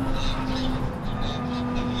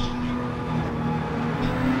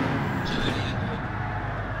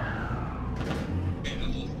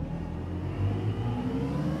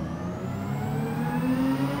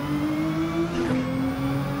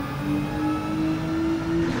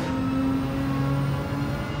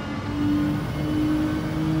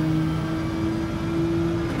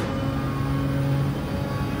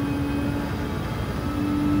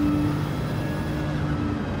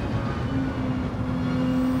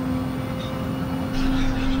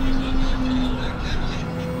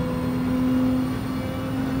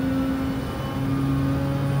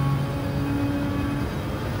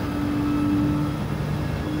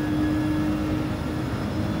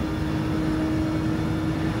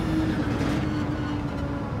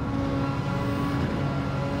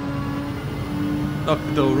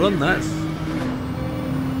 Knockadall run, that's.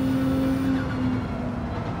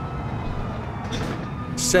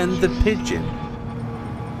 Send the pigeon.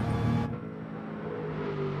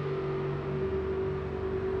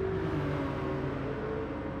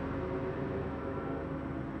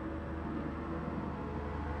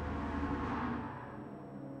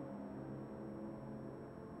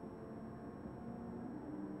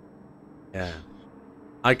 Yeah.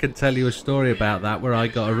 I can tell you a story about that where I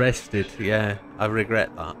got arrested. Yeah, I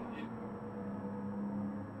regret that.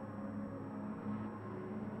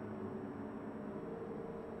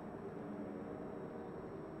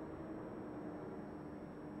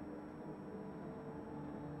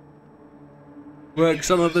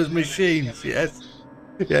 Works on others' machines, yes.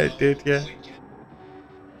 Yeah, it did, yeah.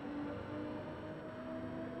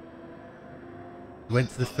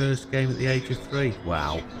 Went to the first game at the age of 3.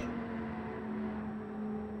 Wow.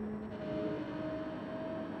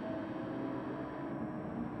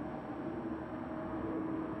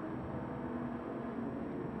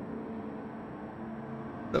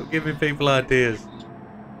 Stop giving people ideas.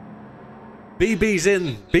 BB's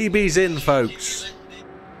in. BB's in, folks.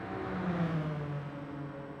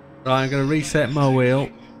 Right, I'm going to reset my wheel.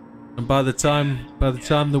 And by the time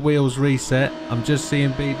the wheels reset, I'm just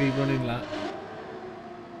seeing BB running lap.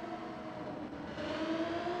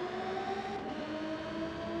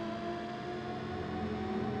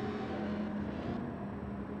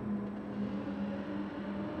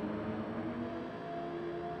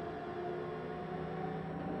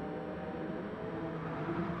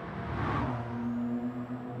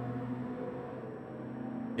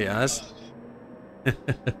 Yes.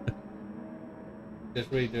 Just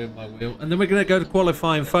redoing my wheel. And then we're going to go to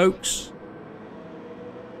qualifying, folks.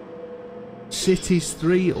 City's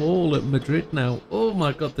 3-all at Madrid now. Oh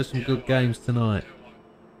my god, there's some good games tonight.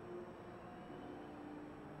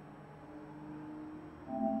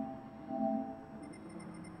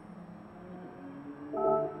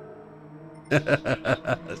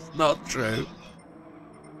 That's not true.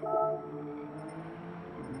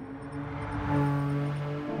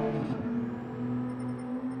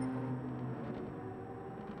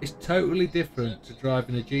 It's totally different to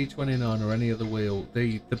driving a G29 or any other wheel.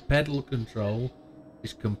 The pedal control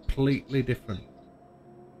is completely different.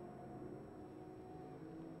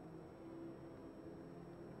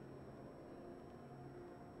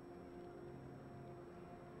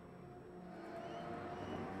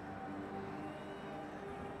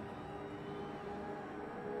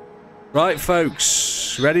 Right,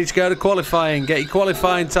 folks, ready to go to qualifying. Get your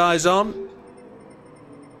qualifying tyres on.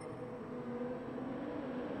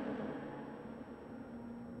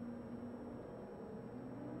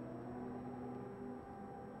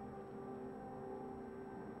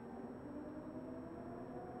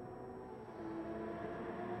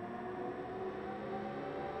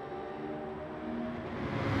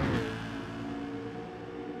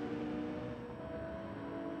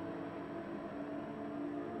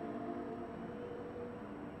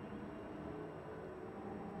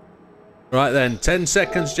 Right then, 10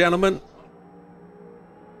 seconds, gentlemen.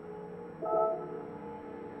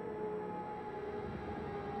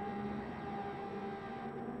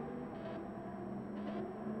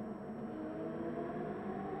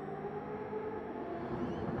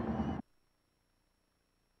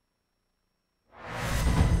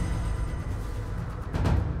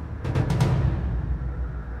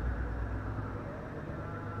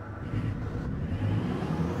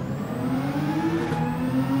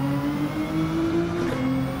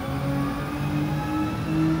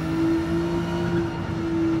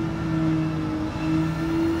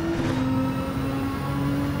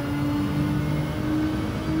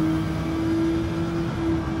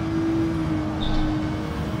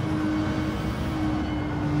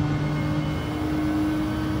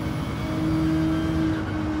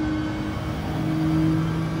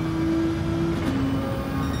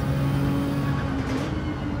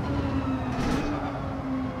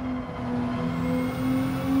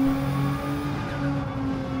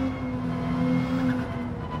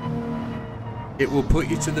 It will put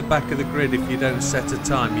you to the back of the grid if you don't set a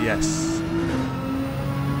time, yes.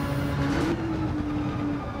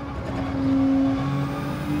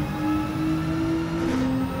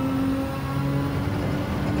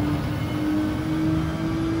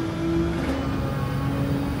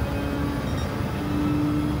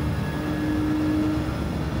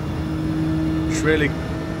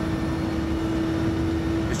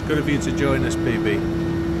 It's good of you to join us, PB.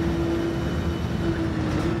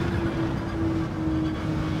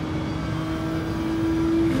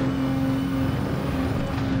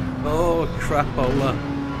 Oh, crapola.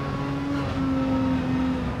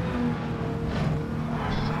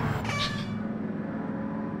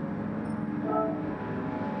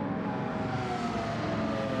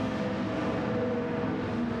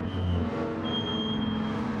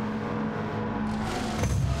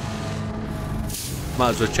 Might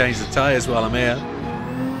as well change the tyres while I'm here.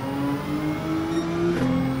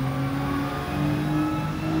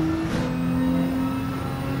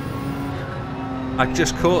 I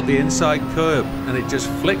just caught the inside curb and it just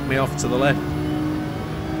flicked me off to the left.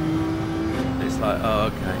 It's like,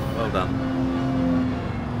 oh, okay, well done.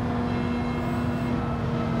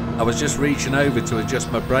 I was just reaching over to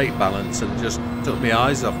adjust my brake balance and just took my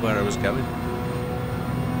eyes off where I was going.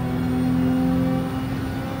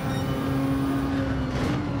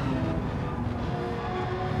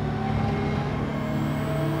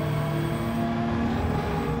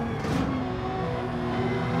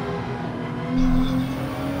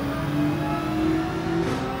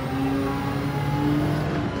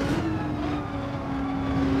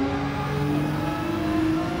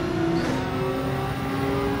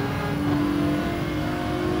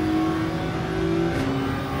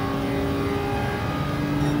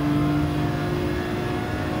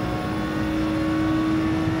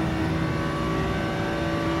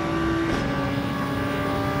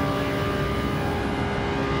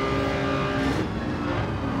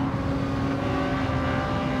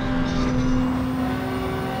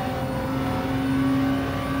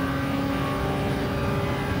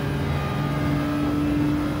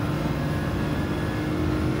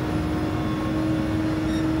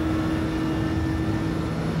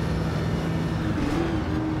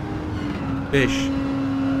 Fish.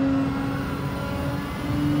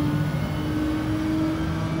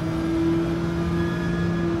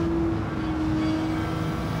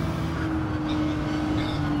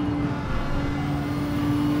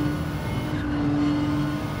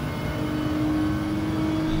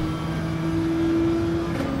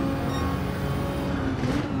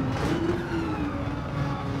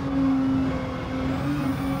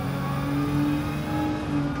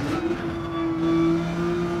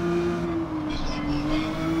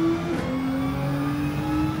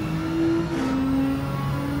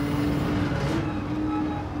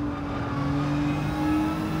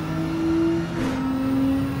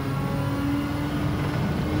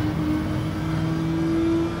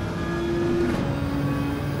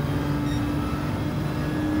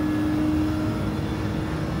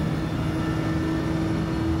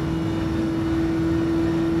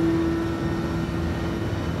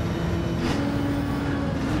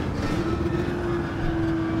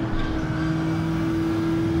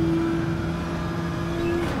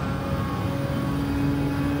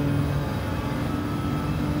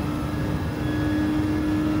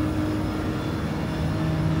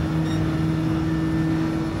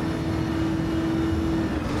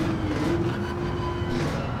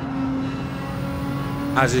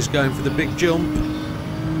 As is going for the big jump.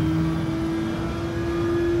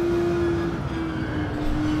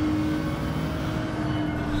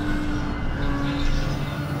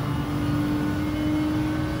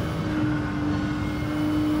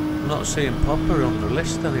 I'm not seeing Popper on the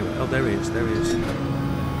list anyway. Oh, there he is, there he is.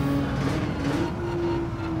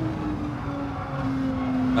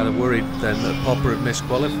 I'd have worried then that Popper had missed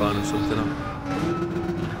qualifying or something.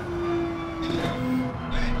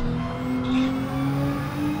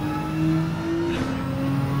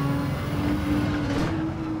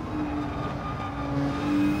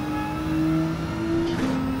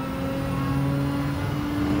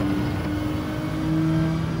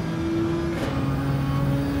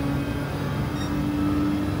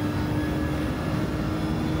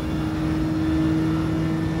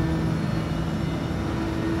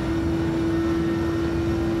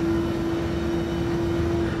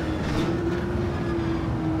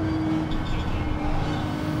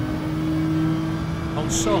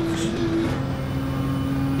 Socks.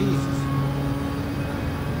 Jesus.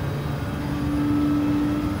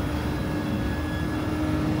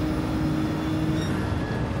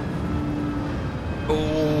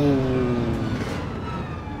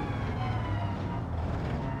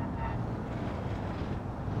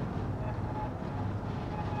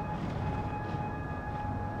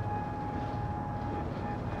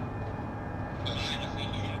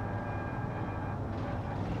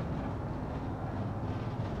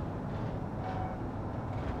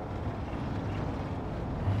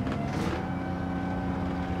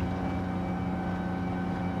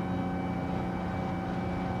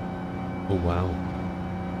 Oh wow.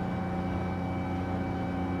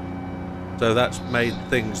 So that's made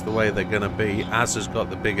things the way they're going to be. Az has got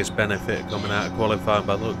the biggest benefit coming out of qualifying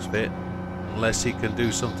by the looks of it. Unless he can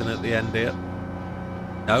do something at the end here.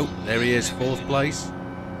 No, there he is, 4th place.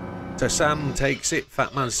 So Sam takes it,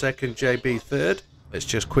 Fatman 2nd, JB 3rd. Let's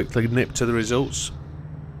just quickly nip to the results.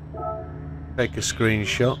 Take a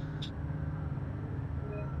screenshot.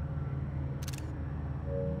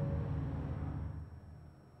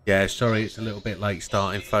 Yeah, sorry, it's a little bit late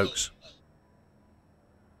starting, folks.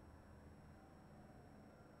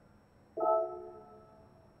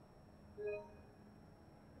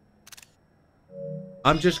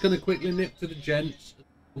 I'm just going to quickly nip to the gents.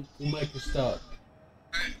 We'll make a start.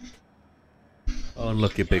 Oh,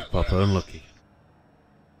 unlucky, Big Papa, unlucky.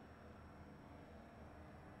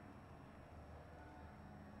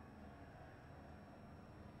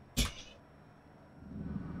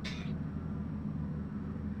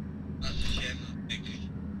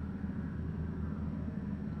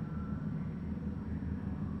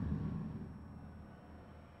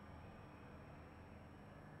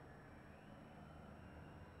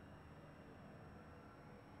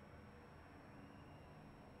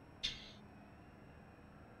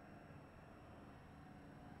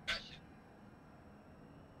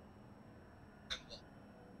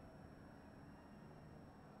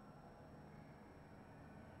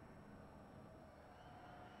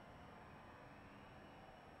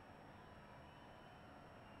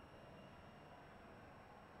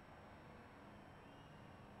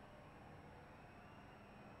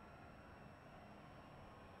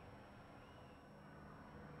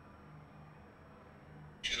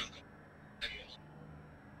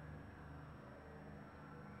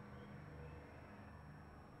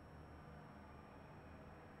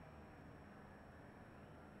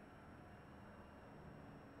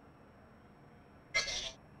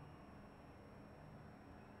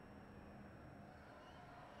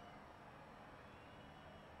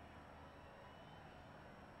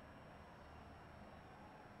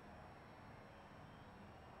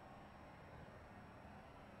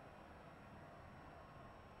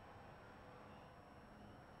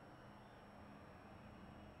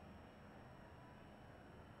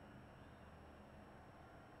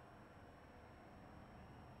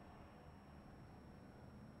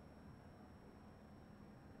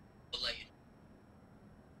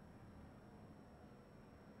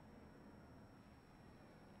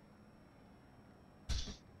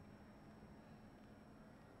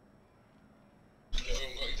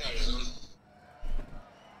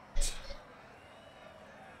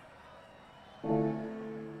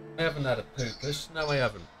 I haven't had a poopus. No, I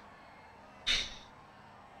haven't.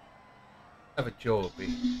 Have a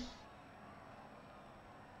Jorby.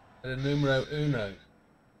 And a numero uno.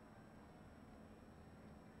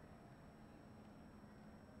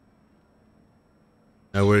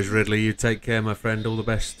 No worries, Ridley. You take care, my friend. All the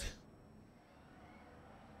best.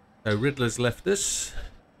 So Riddler's left us.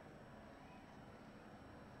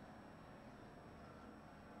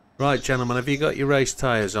 Right, gentlemen, have you got your race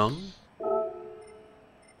tyres on?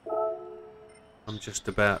 I'm just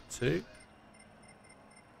about to.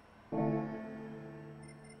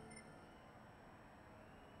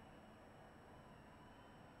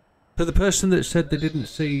 For the person that said they didn't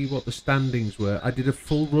see what the standings were, I did a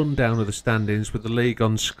full rundown of the standings with the league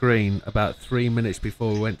on screen about 3 minutes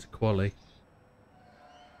before we went to quali.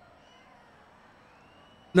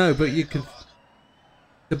 No, but you can...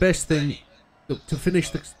 The best thing, to finish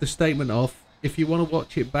the statement off, if you want to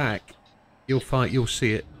watch it back, you'll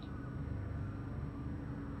see it.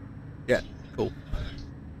 Yeah, cool.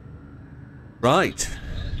 Right.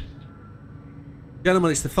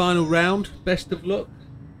 Gentlemen, it's the final round. Best of luck.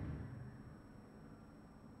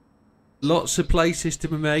 Lots of places to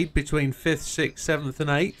be made between 5th, 6th, 7th and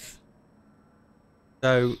 8th.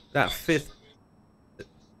 So that 5th...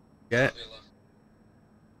 Yeah.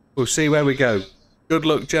 We'll see where we go. Good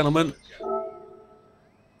luck, gentlemen.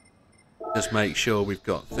 Just make sure we've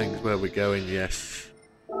got things where we're going, yes.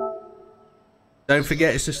 Don't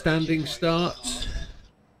forget it's a standing start.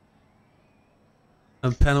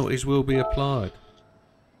 And penalties will be applied.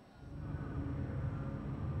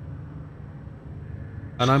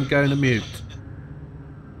 And I'm going to mute.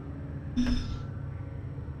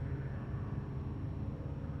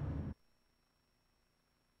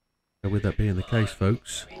 So with that being the case,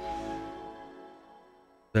 folks,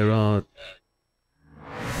 there are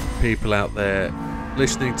people out there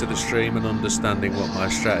listening to the stream and understanding what my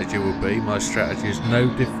strategy will be. My strategy is no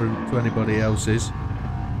different to anybody else's.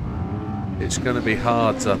 It's going to be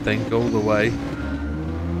hard, I think, all the way.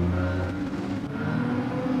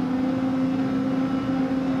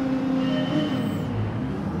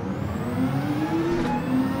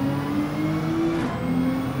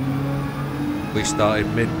 We started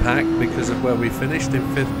mid-pack because of where we finished in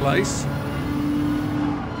 5th place.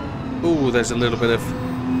 Ooh, there's a little bit of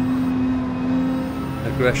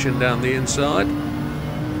aggression down the inside.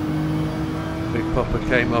 Big Popper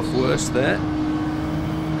came off worse there.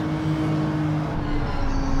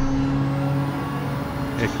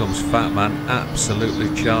 Here comes Fat Man,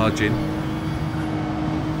 absolutely charging.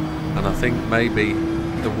 And I think maybe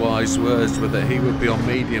the wise words were that he would be on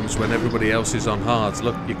mediums when everybody else is on hards.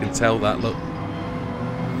 Look, you can tell that, look.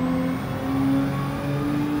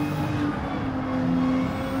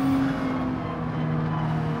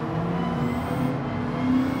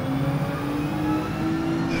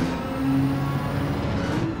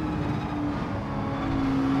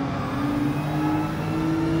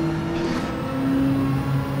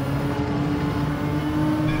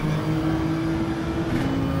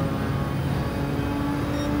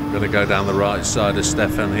 Go down the right side of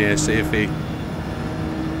Stefan here, see if he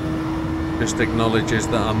just acknowledges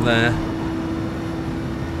that I'm there.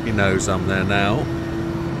 He knows I'm there now.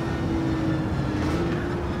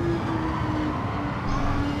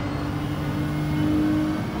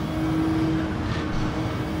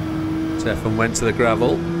 Stefan went to the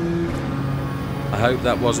gravel. I hope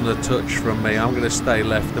that wasn't a touch from me. I'm going to stay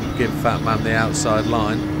left and give Fat Man the outside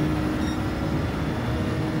line.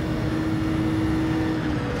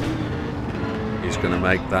 Going to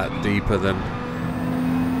make that deeper than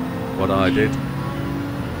what I did.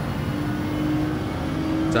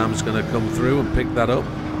 Sam's going to come through and pick that up.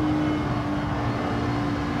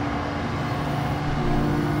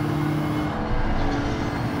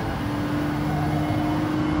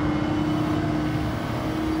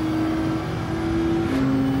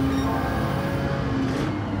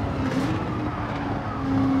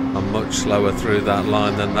 I'm much slower through that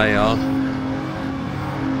line than they are.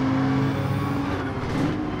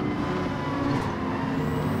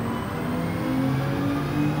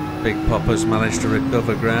 Big Popper's managed to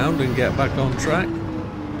recover ground and get back on track.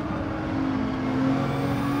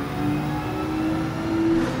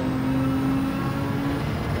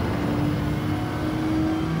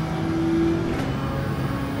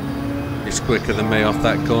 He's quicker than me off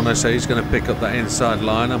that corner, so he's going to pick up that inside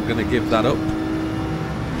line. I'm going to give that up.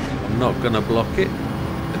 I'm not going to block it.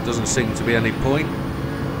 There doesn't seem to be any point.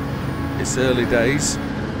 It's early days.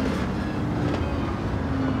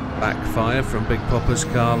 Backfire from Big Popper's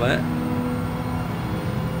car there.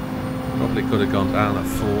 Probably could have gone down at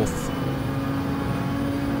 4th.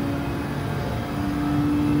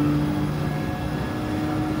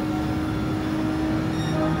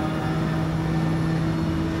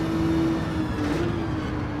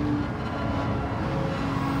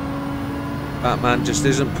 Batman just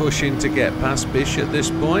isn't pushing to get past Bish at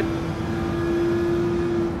this point.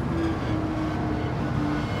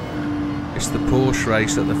 It's the Porsche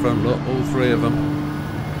race at the front, look, all three of them.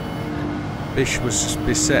 Bish was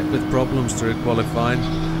beset with problems through qualifying.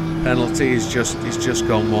 Penalty is he's just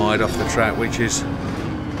gone wide off the track, which is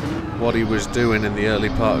what he was doing in the early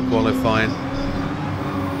part of qualifying.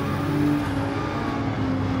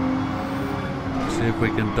 if we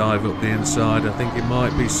can dive up the inside. I think it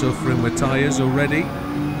might be suffering with tyres already.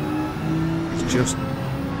 It's just...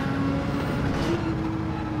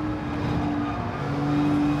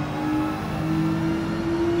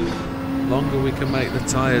 the longer we can make the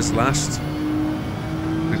tyres last.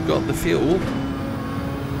 We've got the fuel.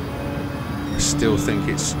 I still think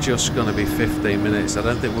it's just going to be 15 minutes. I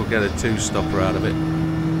don't think we'll get a two-stopper out of it.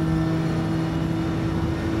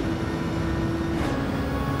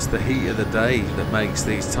 It's the heat of the day that makes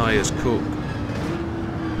these tyres cook.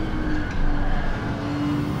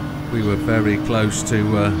 We were very close to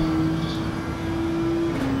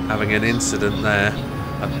having an incident there.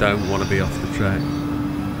 I don't want to be off the track.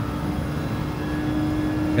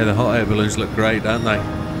 Yeah, the hot air balloons look great, don't they?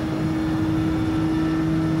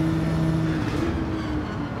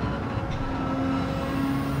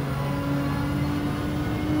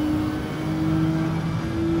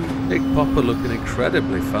 Big Popper looking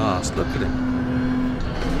incredibly fast. Look at him.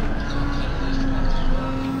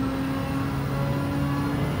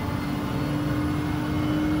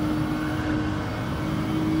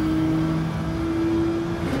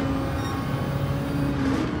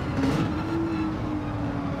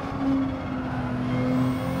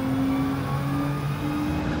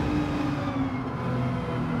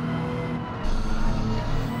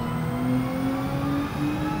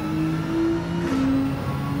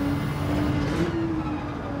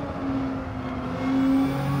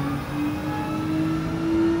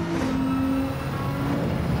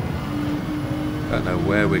 Don't know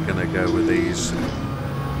where we're going to go with these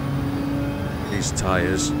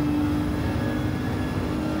tyres.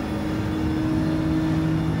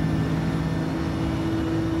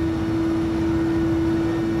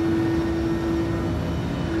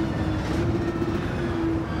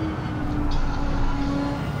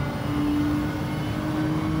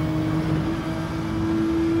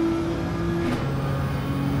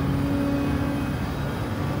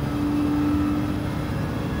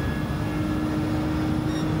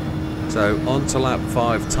 So on to lap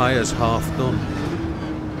 5, tyres half done.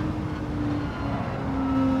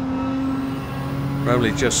 We're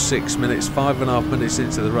only just 6 minutes, 5.5 minutes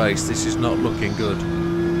into the race. This is not looking good.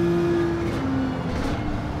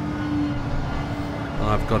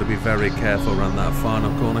 I've got to be very careful around that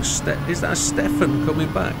final corner. Is that Stefan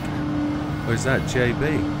coming back? Or is that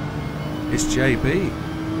JB? It's JB.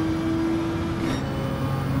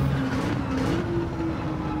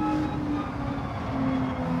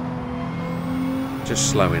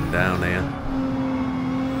 Just slowing down here.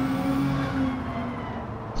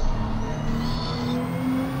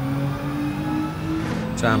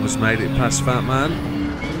 Sam has made it past Fat Man.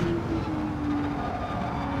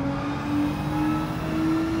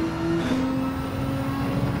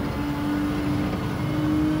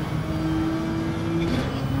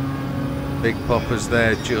 Big Popper's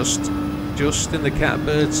there, just in the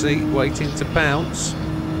catbird seat, waiting to pounce.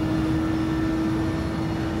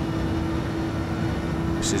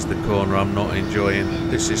 This is the corner I'm not enjoying.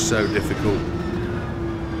 This is so difficult.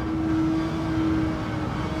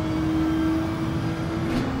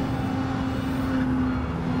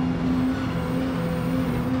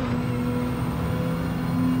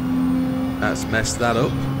 That's messed that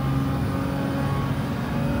up.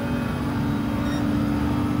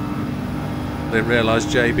 I didn't realise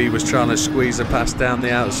JB was trying to squeeze a pass down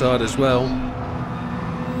the outside as well.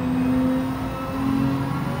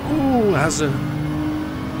 Ooh, Hazard.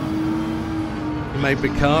 Made the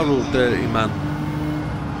car all dirty, man.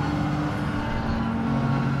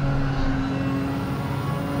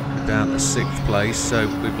 We're down to 6th place, so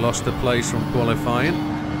we've lost a place from qualifying.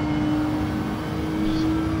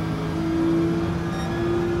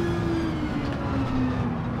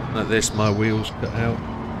 Like this, my wheels cut out.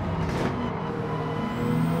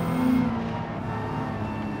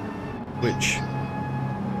 Which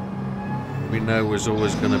we know was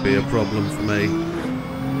always going to be a problem for me.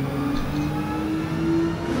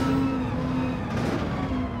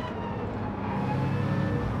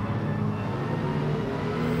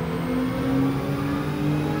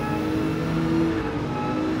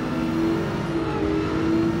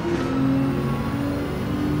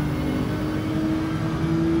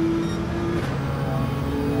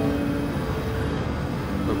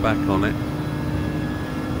 Back on it.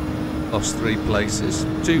 Lost 3 places,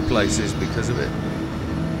 2 places because of it.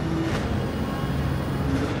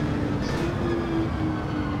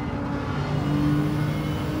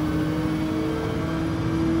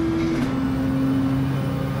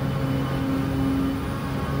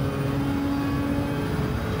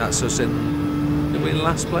 That's us in. Are we in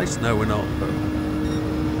last place? No, we're not. But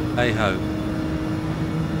hey ho.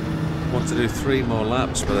 want to do 3 more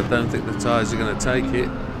laps, but I don't think the tyres are going to take it.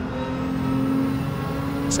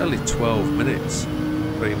 It's only 12 minutes,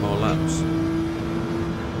 3 more laps.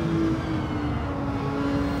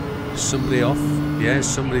 Somebody off? Yeah,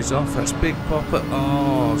 somebody's off. That's Big Popper.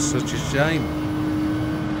 Oh, such a shame.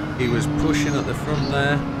 He was pushing at the front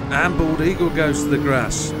there. And Bald Eagle goes to the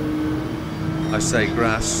grass. I say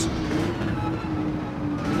grass.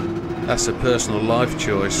 That's a personal life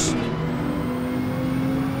choice.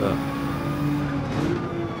 But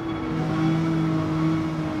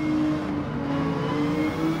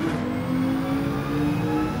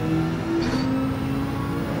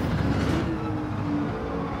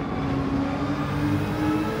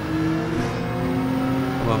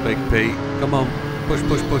come on, Big Pete. Come on. Push,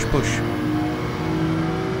 push, push, push.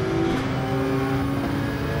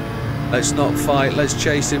 Let's not fight. Let's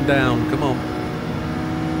chase him down. Come on.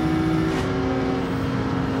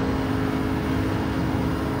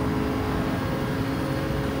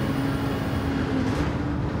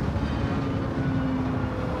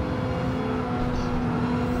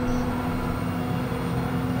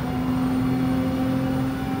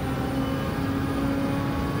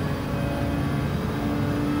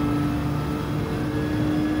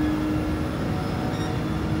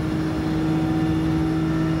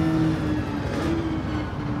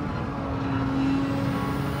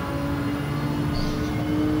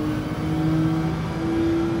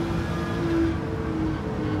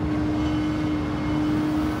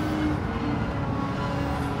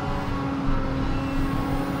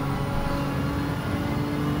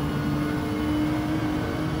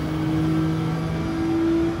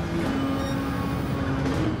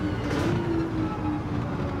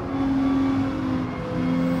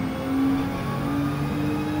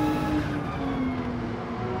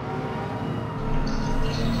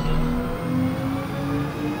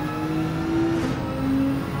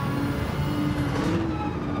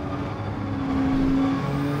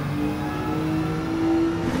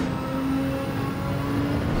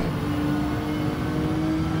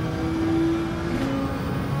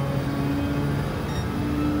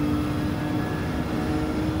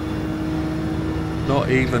 Not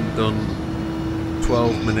even done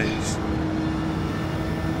 12 minutes.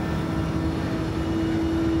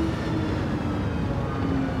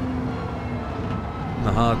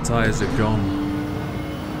 The hard tyres are gone.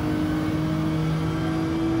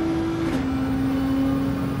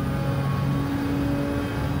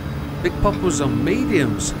 Big Pop was on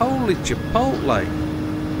mediums. Holy Chipotle.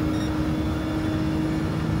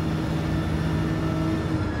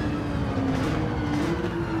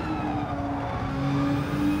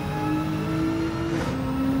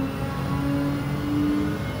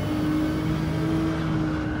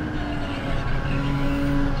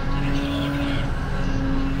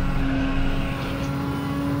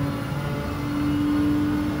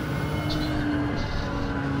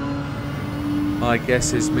 My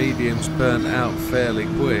guess is medium's burnt out fairly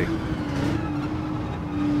quick.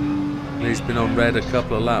 He's been on red a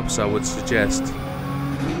couple of laps, I would suggest.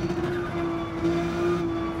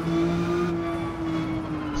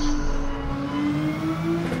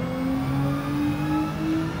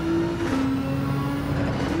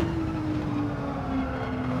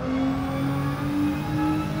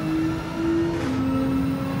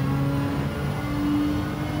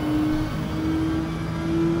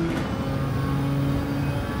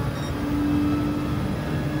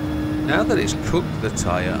 Now that it's cooked the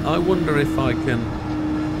tyre, I wonder if I can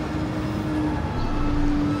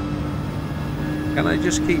I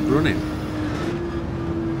just keep running?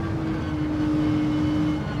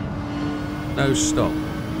 No stop,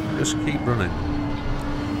 just keep running.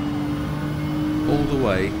 All the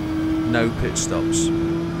way, no pit stops.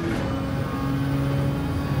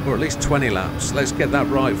 Or at least 20 laps. Let's get that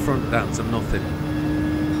right front down to nothing.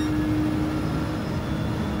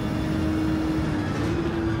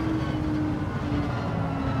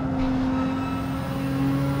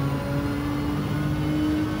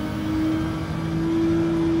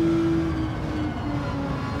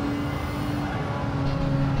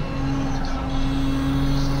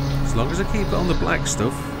 As long as I keep it on the black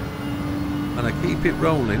stuff and I keep it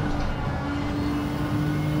rolling,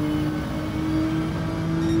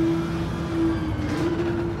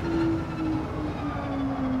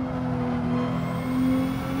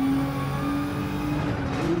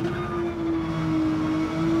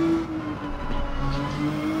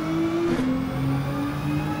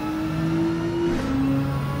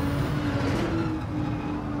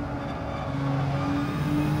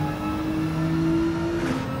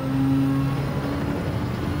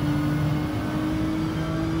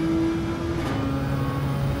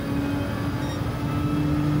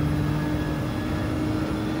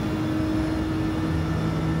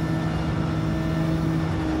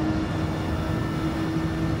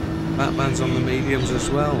 Fat Man's on the mediums as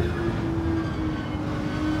well.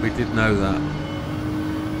 We did know that.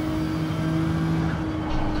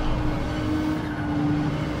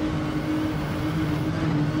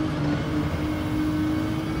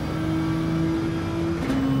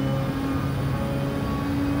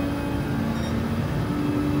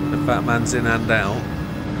 The Fat Man's in and out.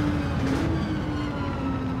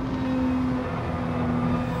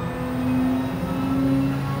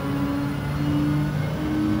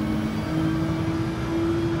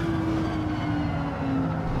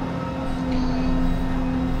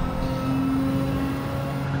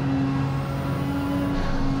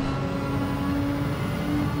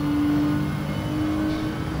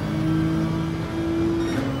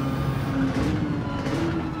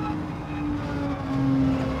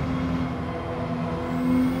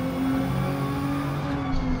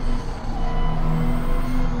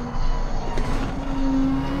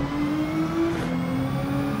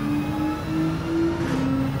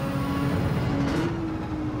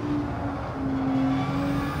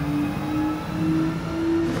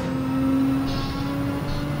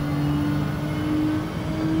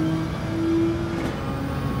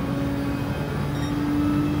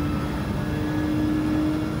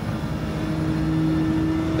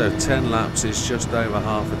 So 10 laps is just over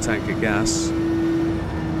half a tank of gas.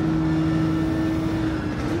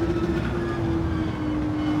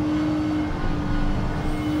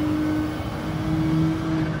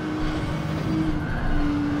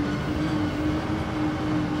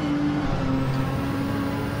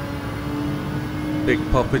 Big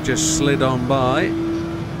Popper just slid on by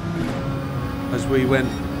as we went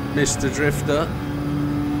Mr. Drifter.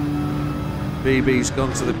 BB's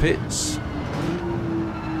gone to the pits.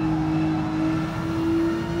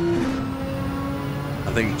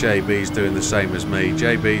 I think JB's doing the same as me.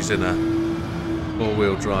 JB's in a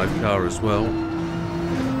four-wheel drive car as well.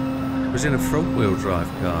 He was in a front-wheel drive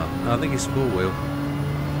car. No, I think it's four-wheel.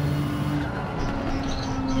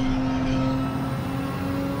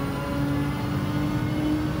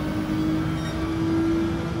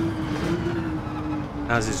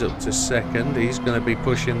 Az is up to second. He's going to be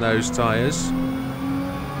pushing those tyres.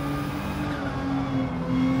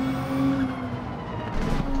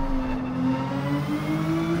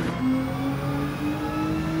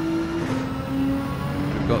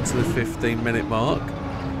 Got to the 15-minute mark.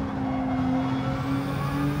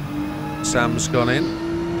 Sam's gone in.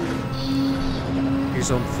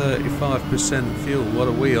 He's on 35% fuel. What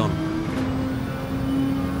are we on?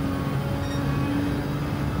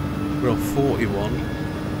 We're on 41.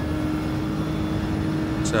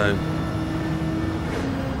 So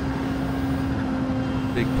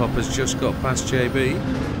Big Popper's just got past JB.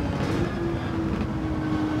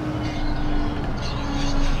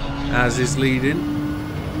 Az is leading.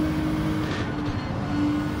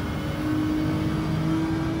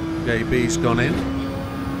 JB's gone in.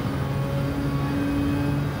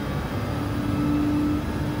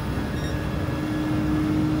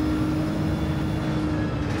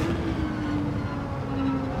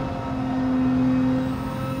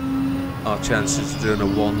 Our chances of doing a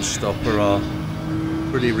one-stopper are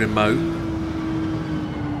pretty remote.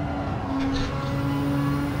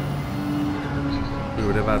 We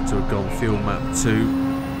would have had to have gone fuel map 2.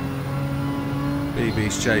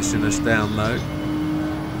 BB's chasing us down though.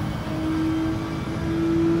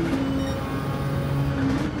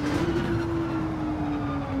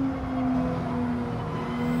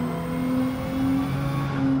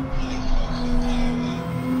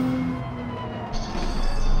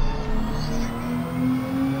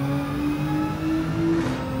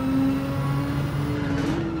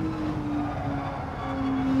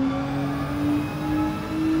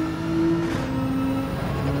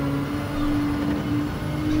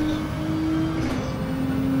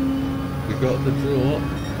 Got the draw.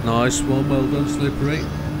 Nice one, well done, Slippery.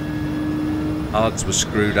 Odds were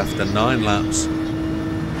screwed after 9 laps.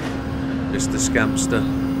 Mr. Scamster.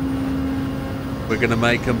 We're going to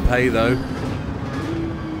make them pay though.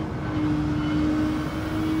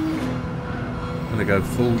 I'm going to go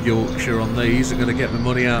full Yorkshire on these. I'm going to get my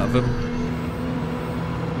money out of them.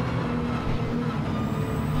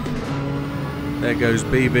 There goes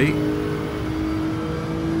BB.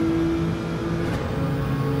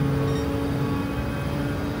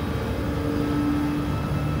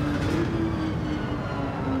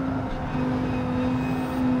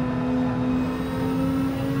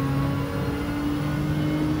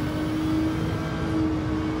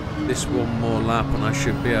 This one more lap and I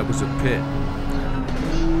should be able to pit.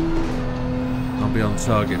 I'll be on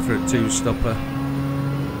target for a 2-stopper.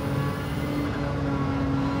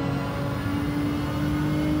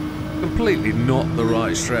 Completely not the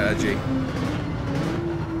right strategy.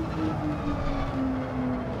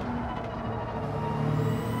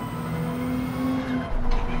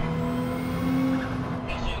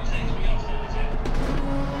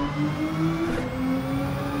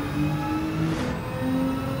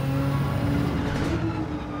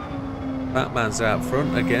 Batman's out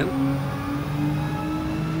front again.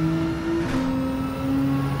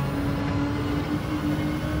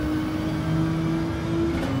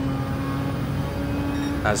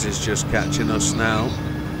 As is just catching us now.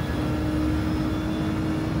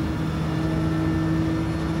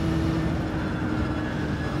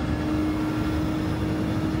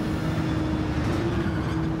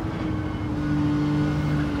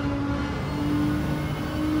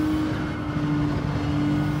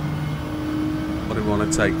 What do we want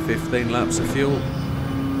to take? 15 laps of fuel?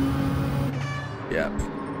 Yep.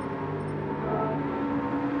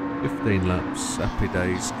 15 laps. Happy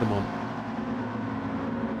days. Come on.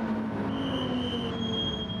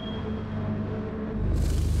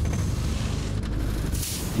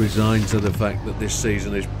 Resigned to the fact that this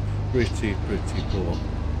season is pretty poor.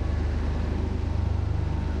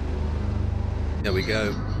 There we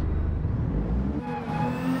go.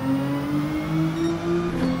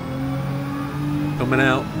 Coming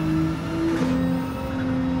out.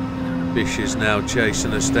 Fish is now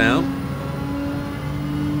chasing us down.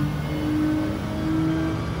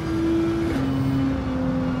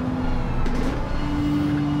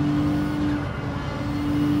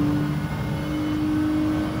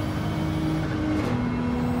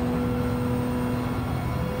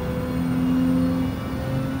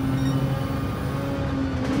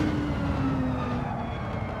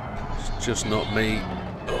 Just not me.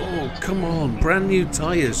 Oh, come on. Brand new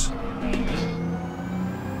tyres.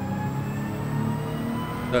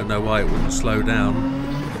 Don't know why it wouldn't slow down.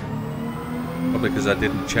 Probably because I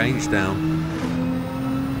didn't change down.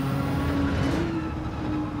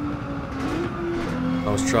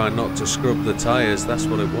 I was trying not to scrub the tyres, that's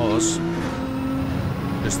what it was.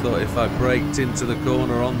 Just thought if I braked into the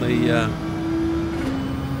corner on the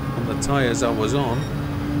tyres I was on,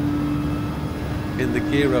 in the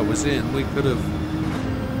gear I was in, we could have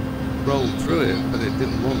rolled through it, but it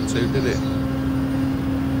didn't want to, did it?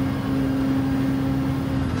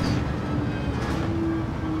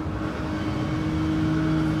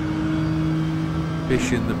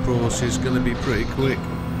 Fishing the Porsche is going to be pretty quick.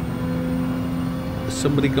 Has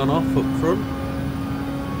somebody gone off up front?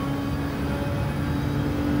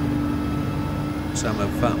 Sam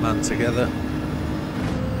and Fat Man together.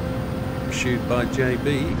 Pursued by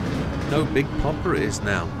JB. No, Big Popper it is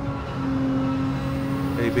now.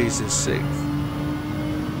 JB's in 6th.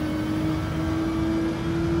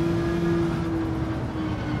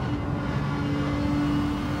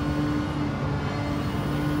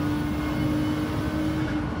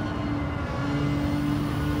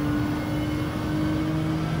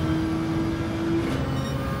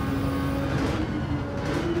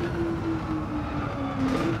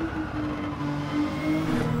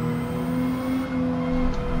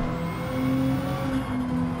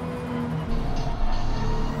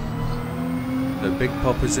 Big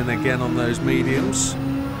Popper's in again on those mediums.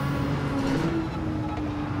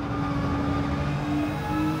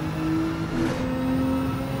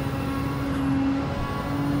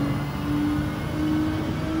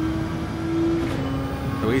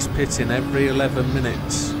 So he's pitting every 11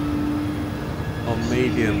 minutes on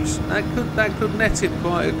mediums. That could net him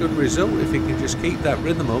quite a good result if he can just keep that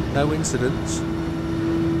rhythm up, no incidents.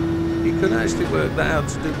 He could actually work that out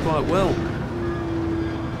to do quite well.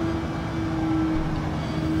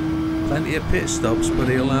 Plenty of pit stops, but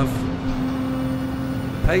he'll have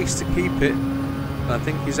pace to keep it. I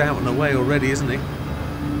think he's out and away already, isn't he?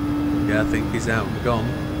 Yeah, I think he's out and gone.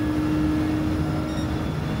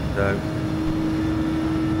 So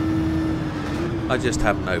I just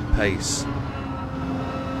have no pace,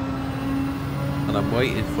 and I'm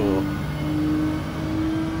waiting for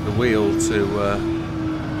the wheel to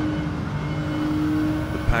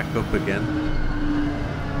pack up again.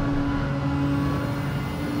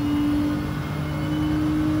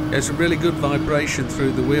 There's a really good vibration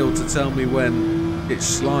through the wheel to tell me when it's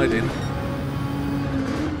sliding.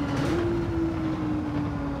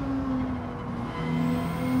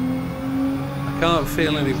 I can't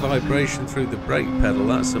feel any vibration through the brake pedal,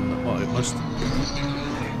 that's what it must be.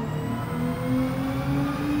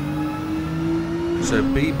 So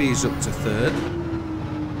BB's up to 3rd.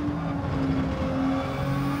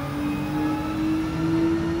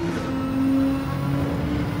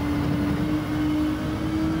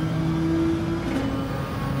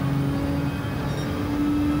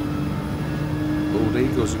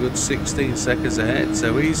 good 16 seconds ahead,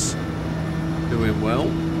 so he's doing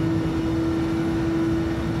well.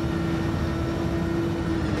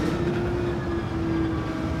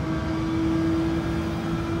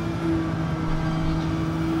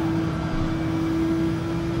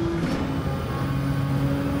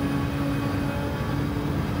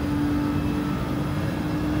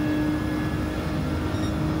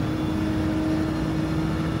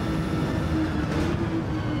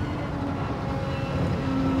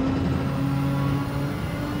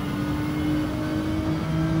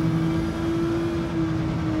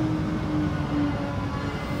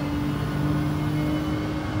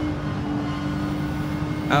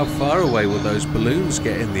 How far away will those balloons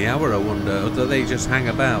get in the hour, I wonder? Or do they just hang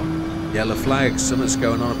about? Yellow flags, something's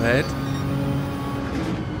going on up ahead.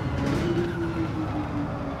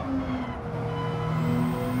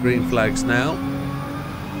 Green flags now.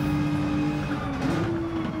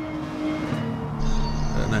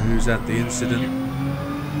 Don't know who's had the incident.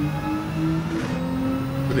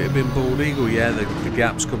 Could it have been Bald Eagle? Yeah, the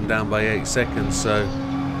gap's come down by 8 seconds, so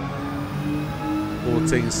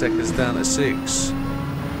 14 seconds down to 6.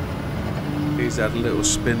 He's had a little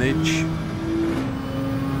spinach.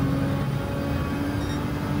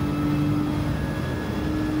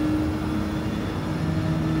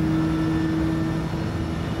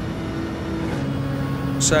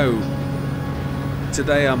 So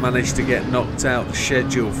today I managed to get knocked out the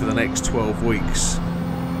schedule for the next 12 weeks.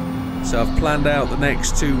 So I've planned out the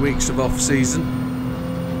next 2 weeks of off season.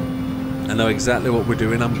 I know exactly what we're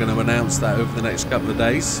doing. I'm going to announce that over the next couple of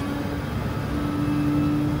days.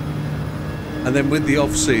 And then with the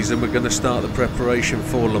off-season, we're going to start the preparation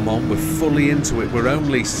for Le Mans. We're fully into it. We're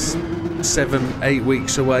only 7-8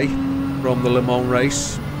 weeks away from the Le Mans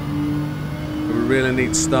race. We really need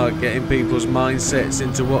to start getting people's mindsets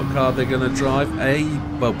into what car they're going to drive.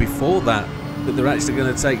 Well, before that they're actually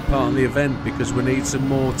going to take part in the event, because we need some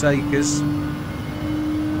more takers.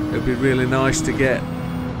 It would be really nice to get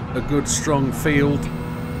a good, strong field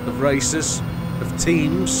of racers, of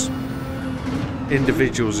teams.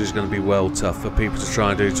 Individuals is going to be well tough for people to try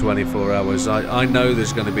and do 24 hours. I know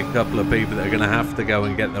there's going to be a couple of people that are going to have to go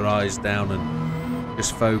and get their eyes down and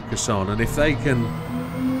just focus on. And if they can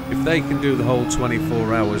do the whole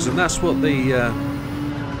 24 hours, and that's what the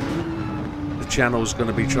channel's going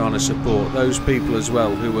to be trying to support, those people as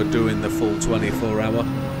well who are doing the full 24 hour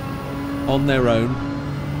on their own,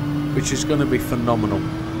 which is going to be phenomenal.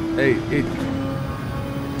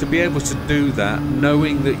 To be able to do that,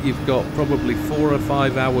 knowing that you've got probably 4 or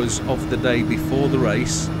 5 hours of the day before the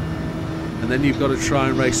race, and then you've got to try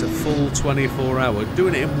and race a full 24 hour,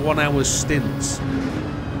 doing it in 1 hour stints,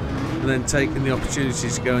 and then taking the opportunity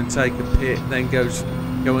to go and take a pit, then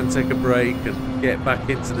go and take a break and get back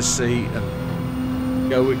into the seat and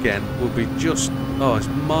go again, will be just, oh, it's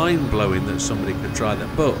mind-blowing that somebody could try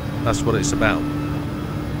that, but that's what it's about.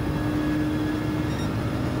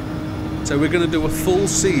 So we're going to do a full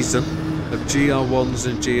season of GR1s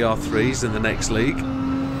and GR3s in the next league.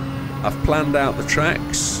 I've planned out the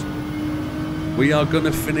tracks. We are going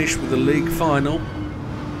to finish with the league final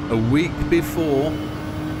a week before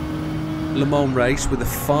Le Mans race, with a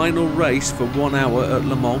final race for 1 hour at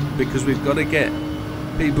Le Mans, because we've got to get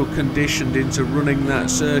people conditioned into running that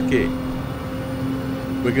circuit.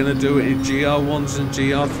 We're going to do it in GR1s and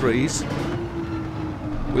GR3s,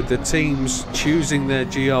 with the teams choosing their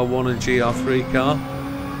GR1 and GR3 car.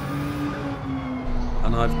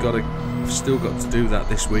 And I've still got to do that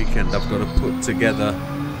this weekend. I've got to put together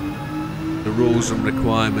the rules and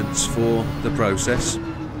requirements for the process.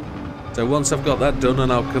 So once I've got that done,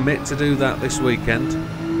 and I'll commit to do that this weekend,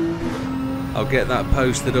 I'll get that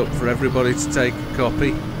posted up for everybody to take a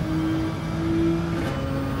copy.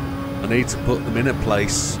 I need to put them in a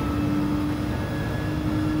place.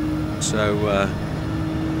 So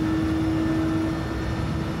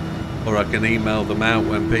or I can email them out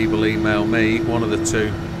when people email me, one of the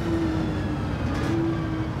two.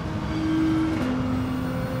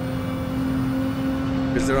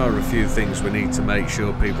 Because there are a few things we need to make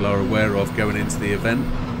sure people are aware of going into the event.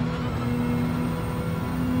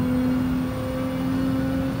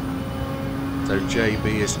 So JB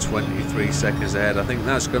is 23 seconds ahead. I think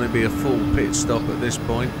that's going to be a full pit stop at this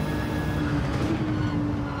point.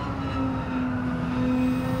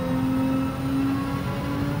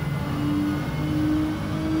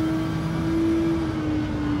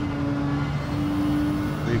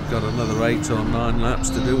 Got another 8 or 9 laps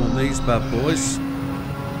to do on these bad boys.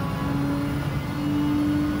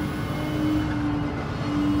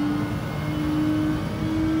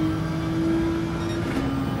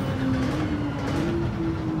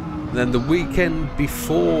 And then the weekend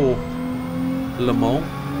before Le Mans,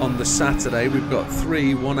 on the Saturday we've got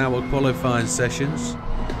 3 1-hour qualifying sessions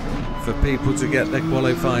for people to get their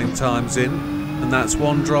qualifying times in, and that's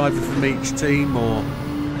one driver from each team or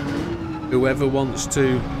whoever wants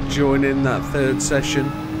to join in that 3rd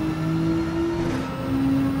session.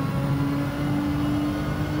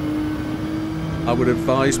 I would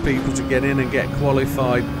advise people to get in and get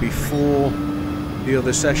qualified before the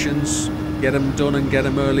other sessions. Get them done and get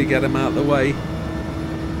them early, get them out of the way.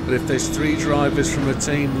 But if there's 3 drivers from a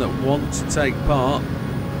team that want to take part,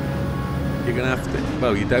 you're going to have to,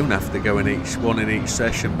 well, you don't have to go in each one in each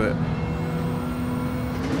session, but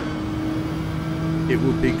it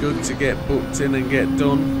would be good to get booked in and get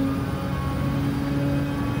done.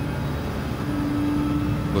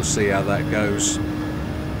 We'll see how that goes.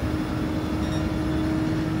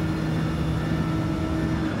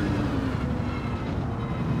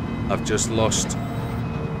 I've just lost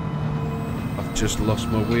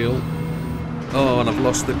my wheel. Oh, and I've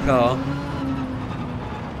lost the car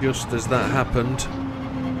just as that happened.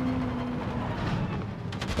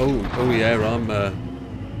 Oh yeah,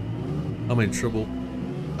 I'm in trouble.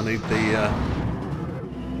 I need the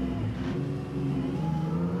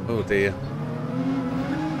oh dear.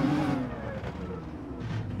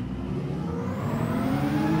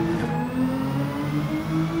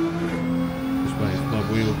 Just waiting for my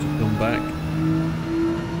wheel to come back.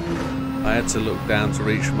 I had to look down to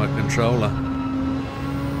reach my controller.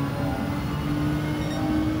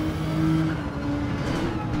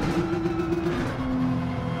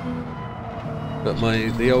 But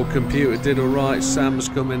the old computer did alright. Sam's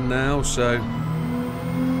coming now, so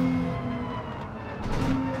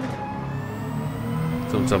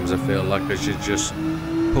sometimes I feel like I should just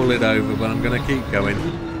pull it over, but I'm going to keep going.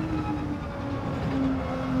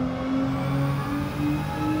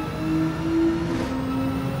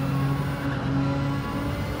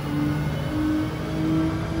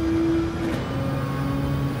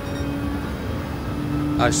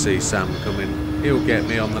 I see Sam coming. He'll get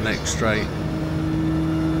me on the next straight.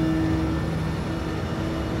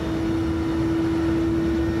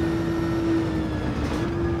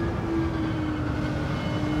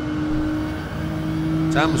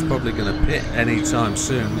 Sam's probably going to pit anytime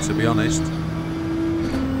soon, to be honest.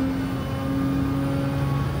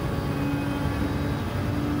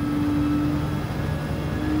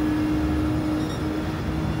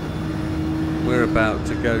 We're about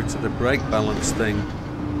to go to the brake balance thing.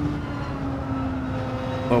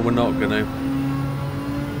 Well, we're not going to.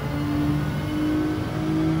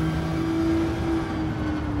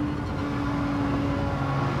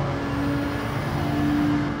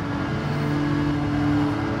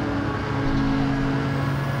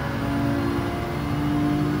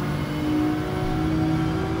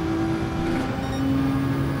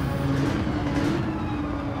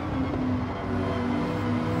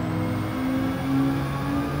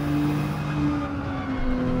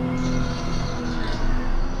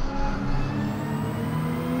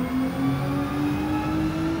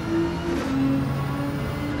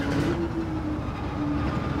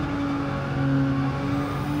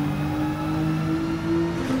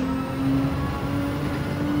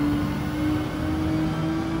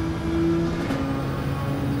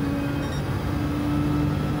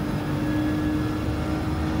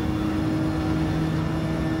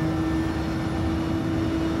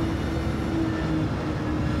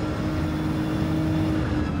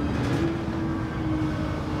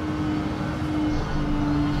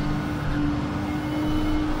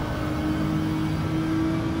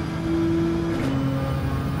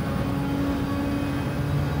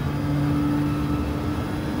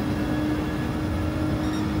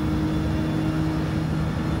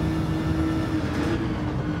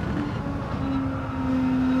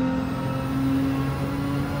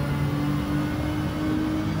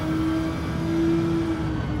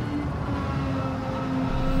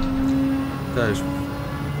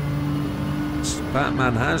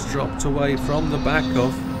 Batman has dropped away from the back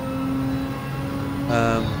of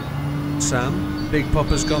Sam. Big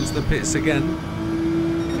Popper's gone to the pits again.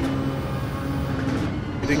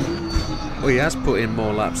 He has put in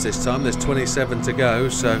more laps this time. There's 27 to go,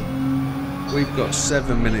 so we've got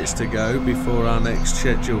 7 minutes to go before our next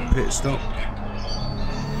scheduled pit stop.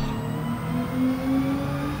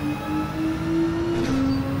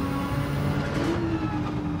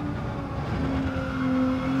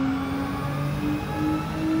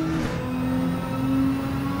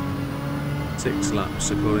 Six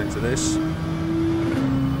laps according to this.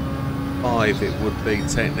 5 it would be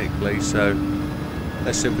technically, so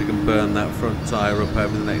let's see if we can burn that front tyre up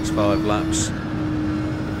over the next 5 laps.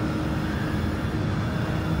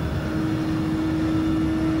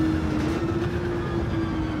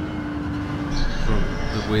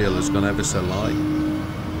 wheel has gone ever so light.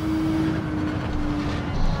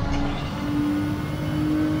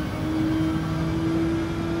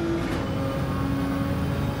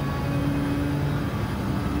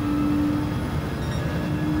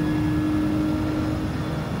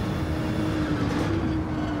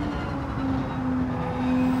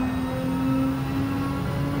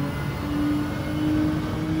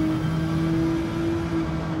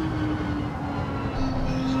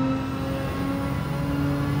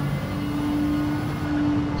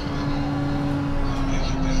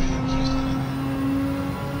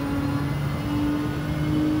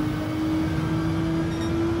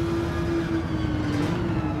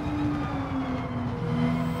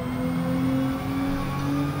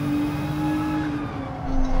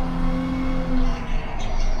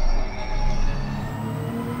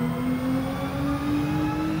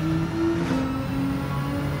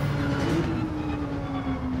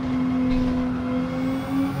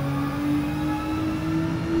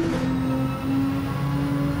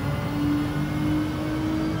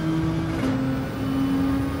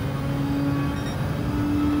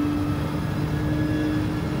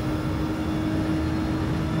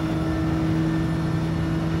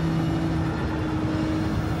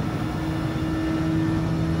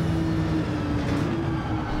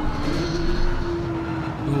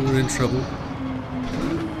 In trouble.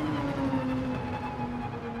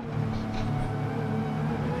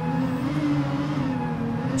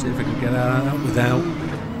 See if I can get out without.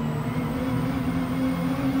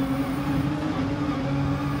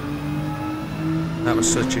 That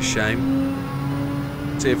was such a shame.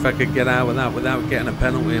 See if I could get out without getting a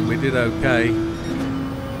penalty, and we did okay.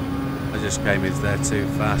 I just came in there too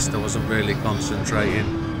fast. I wasn't really concentrating.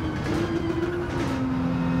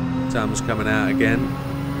 Sam's coming out again.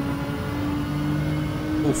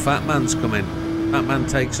 Oh, Fat Man's coming. Fat Man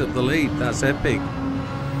takes up the lead. That's epic.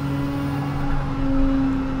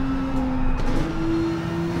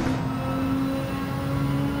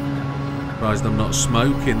 Surprised I'm not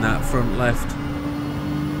smoking that front left.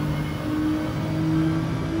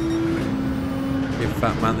 Give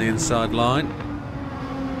Fat Man the inside line.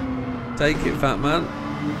 Take it, Fat Man.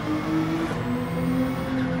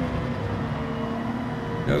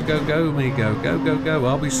 Go, go, go, amigo. Go, go, go.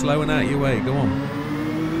 I'll be slowing out your way. Go on.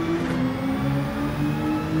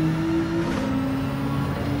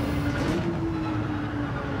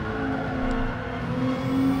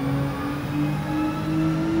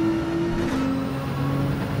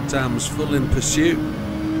 Sam's full in pursuit,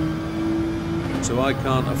 so I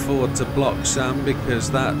can't afford to block Sam because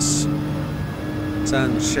that's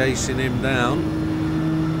Sam's chasing him down.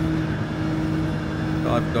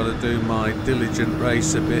 I've got to do my diligent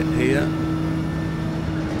race a bit here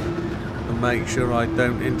and make sure I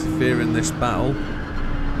don't interfere in this battle.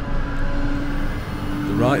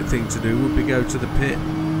 The right thing to do would be go to the pit.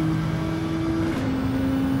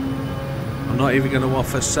 I'm not even going to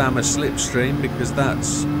offer Sam a slipstream because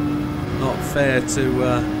that's not fair to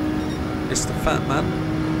Mr. Fat Man.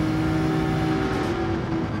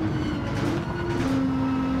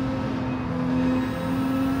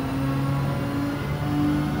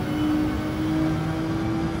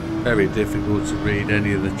 Very difficult to read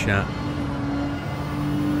any of the chat.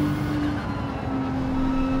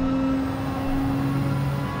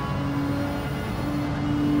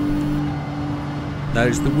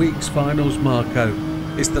 Those are the week's finals, Marco.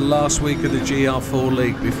 It's the last week of the GR4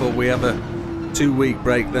 league before we have a 2-week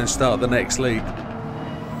break, then start the next league.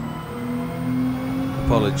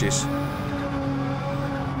 Apologies.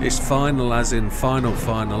 It's final as in final,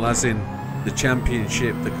 as in the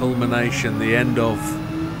championship, the culmination, the end of.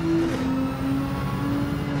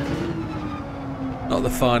 Not the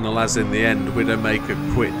final as in the end,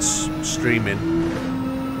 Widdowmaker quits streaming.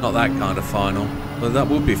 Not that kind of final, but that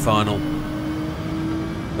would be final.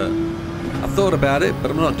 But I thought about it, but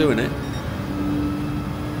I'm not doing it.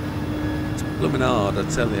 It's blooming hard, I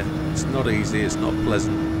tell you. It's not easy, it's not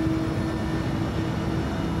pleasant.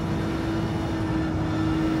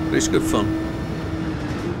 But it's good fun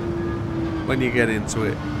when you get into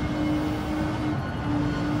it.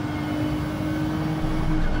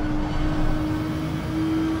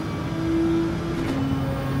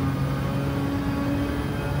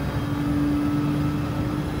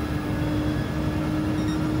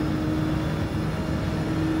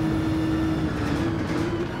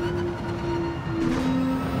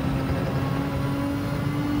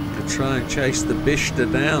 Try and chase the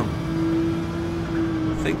Bishta down.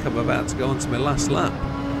 I think I'm about to go on to my last lap.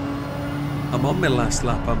 I'm on my last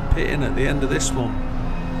lap. I'm pitting at the end of this one.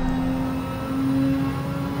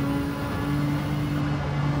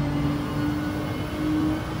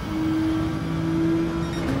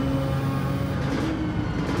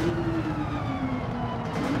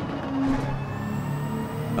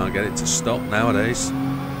 Can't get it to stop nowadays.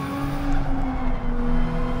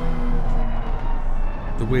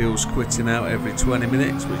 The wheel's quitting out every 20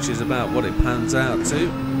 minutes, which is about what it pans out to.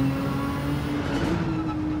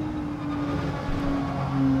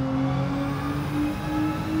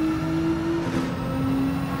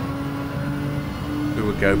 We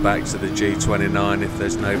will go back to the G29 if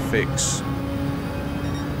there's no fix.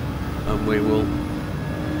 And we will...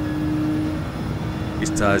 His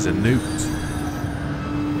tyres are nuked.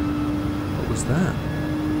 What was that?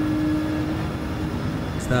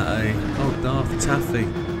 Is that a... Oh, Darth Taffy.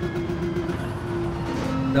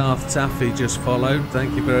 Darth Taffy just followed.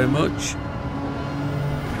 Thank you very much.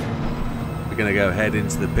 We're going to go head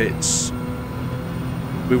into the pits.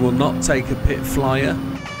 We will not take a pit flyer.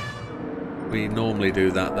 We normally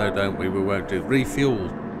do that though, don't we? We won't do refuel.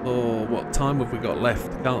 Oh, what time have we got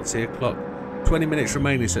left? Can't see a clock. 20 minutes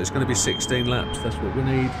remaining, so it's going to be 16 laps. That's what we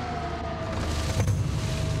need.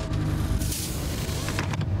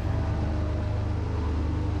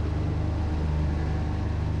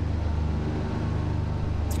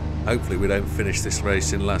 Hopefully we don't finish this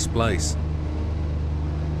race in last place.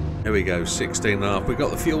 Here we go, 16 and a half. We've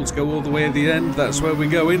got the fuel to go all the way at the end. That's where we're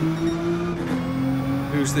going.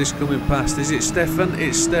 Who's this coming past? Is it Stefan?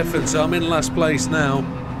 It's Stefan, so I'm in last place now.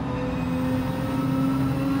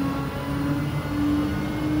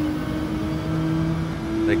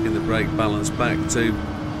 Taking the brake balance back to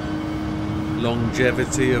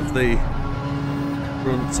longevity of the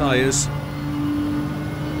front tyres.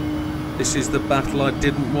 This is the battle I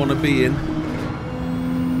didn't want to be in,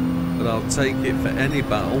 but I'll take it for any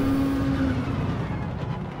battle.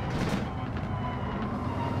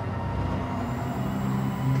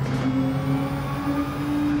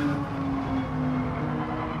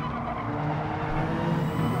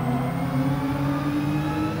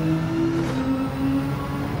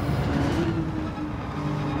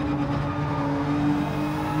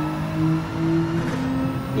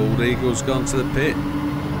 Bald Eagle's gone to the pit,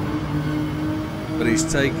 but he's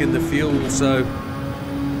taken the fuel, so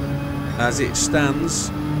as it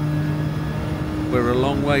stands, we're a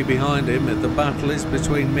long way behind him. The battle is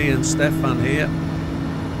between me and Stefan here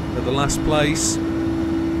for the last place.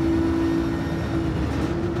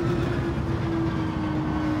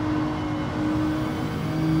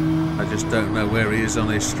 I just don't know where he is on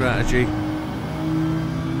his strategy.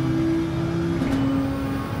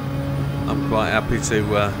 I'm quite happy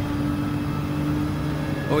to...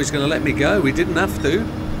 Oh, he's going to let me go. He didn't have to.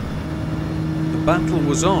 The battle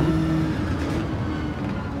was on.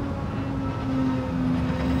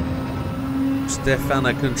 Stefan,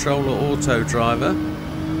 a controller auto driver,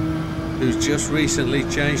 who's just recently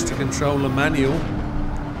changed to controller manual.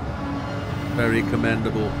 Very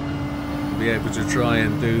commendable to be able to try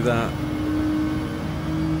and do that.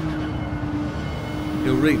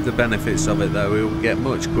 He'll reap the benefits of it though. He'll get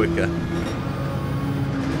much quicker.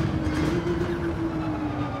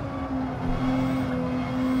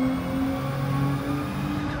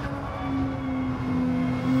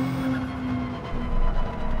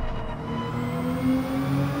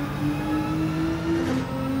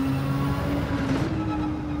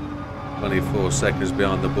 Seconds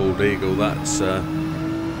behind the Bald Eagle. That's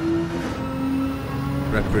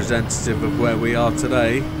representative of where we are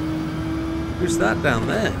today. Who's that down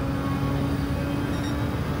there?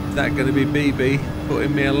 Is that going to be BB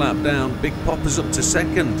putting me a lap down? Big Popper's up to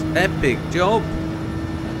second. Epic job.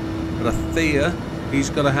 But I fear he's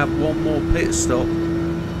got to have one more pit stop.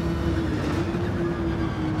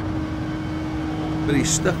 But he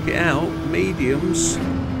stuck it out. Mediums.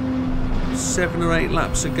 7 or 8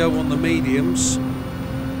 laps ago on the mediums,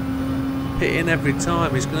 pitting every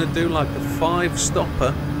time. He's going to do like a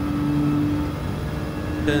 5-stopper.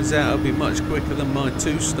 Turns out it'll be much quicker than my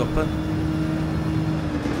 2-stopper.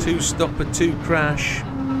 2-stopper, 2 crash.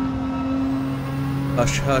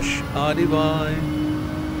 Hush hush, hardy bye.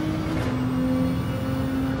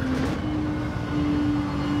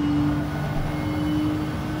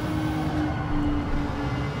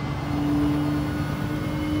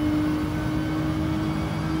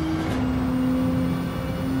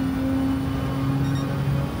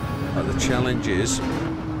 Challenge is,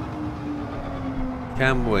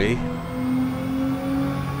 can we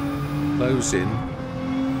close in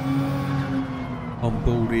on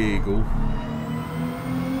Bald Eagle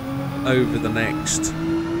over the next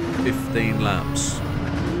 15 laps?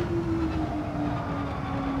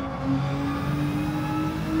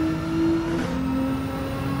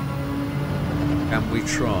 Can we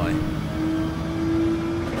try?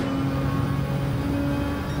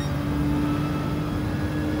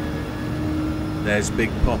 There's Big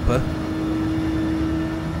Popper.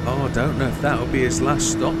 Oh, I don't know if that'll be his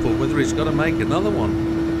last stop or whether he's got to make another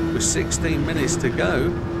one. With 16 minutes to go,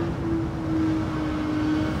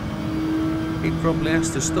 he probably has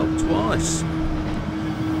to stop twice.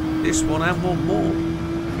 This one and one more.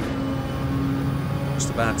 Just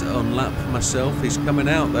about to unlap for myself. He's coming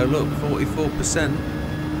out though, look, 44%.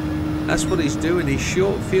 That's what he's doing, he's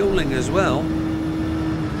short fueling as well.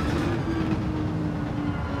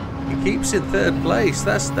 He keeps in third place,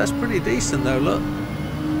 that's pretty decent though, look.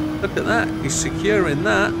 Look at that, he's securing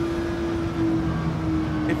that.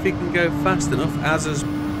 If he can go fast enough, Azza's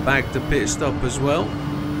bagged a pit stop as well.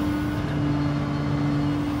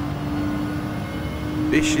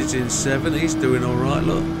 Bish is in 7, he's doing alright,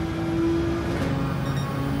 look.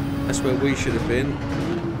 That's where we should have been.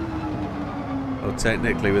 Well,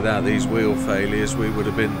 technically without these wheel failures we would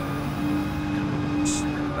have been,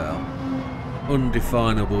 well,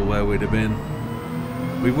 undefinable where we'd have been.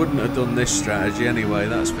 We wouldn't have done this strategy anyway,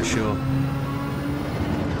 that's for sure.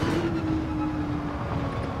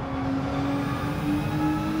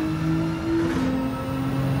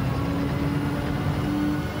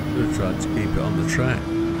 Would have tried to keep it on the track.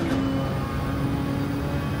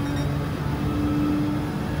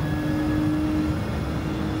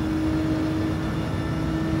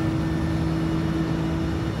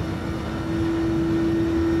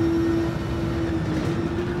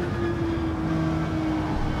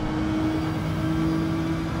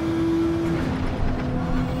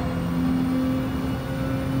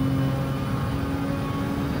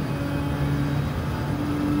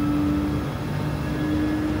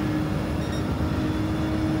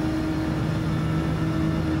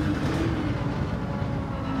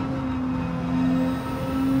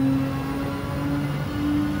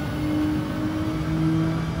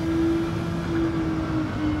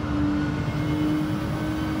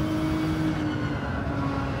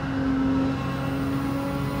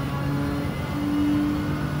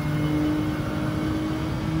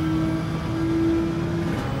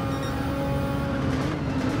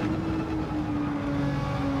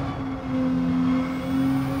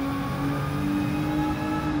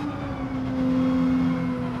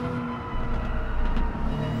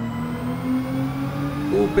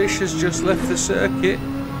 Bish has just left the circuit,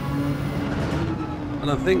 and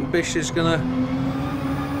I think Bish is gonna,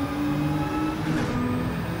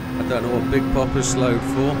 I don't know what Big Popper slowed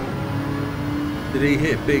for. Did he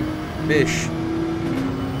hit Big Bish?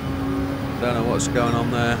 Don't know what's going on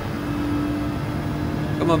there.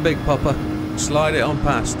 Come on, Big Popper, slide it on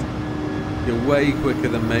past. You're way quicker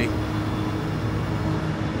than me.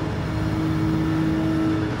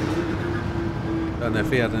 Don't know if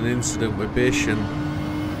he had an incident with Bish and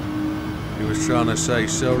he was trying to say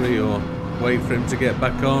sorry or wait for him to get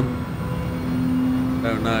back on.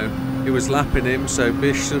 Don't know. He was lapping him, so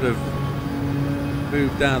Bish should have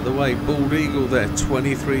moved out of the way. Bald Eagle there,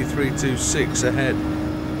 23.326 ahead.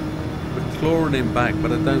 We're clawing him back,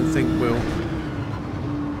 but I don't think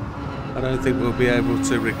we'll be able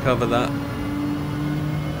to recover that.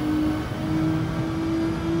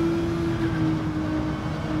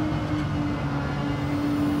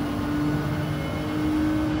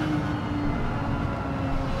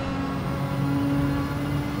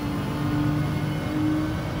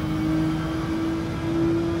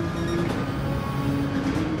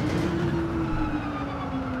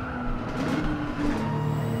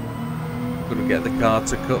 Get the car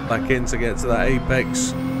to cut back in to get to that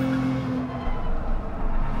apex.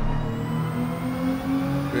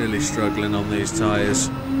 Really struggling on these tyres.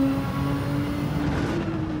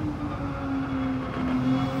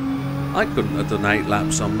 I couldn't have done 8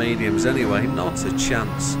 laps on mediums anyway, not a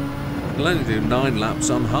chance. I'll only do 9 laps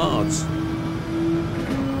on hards.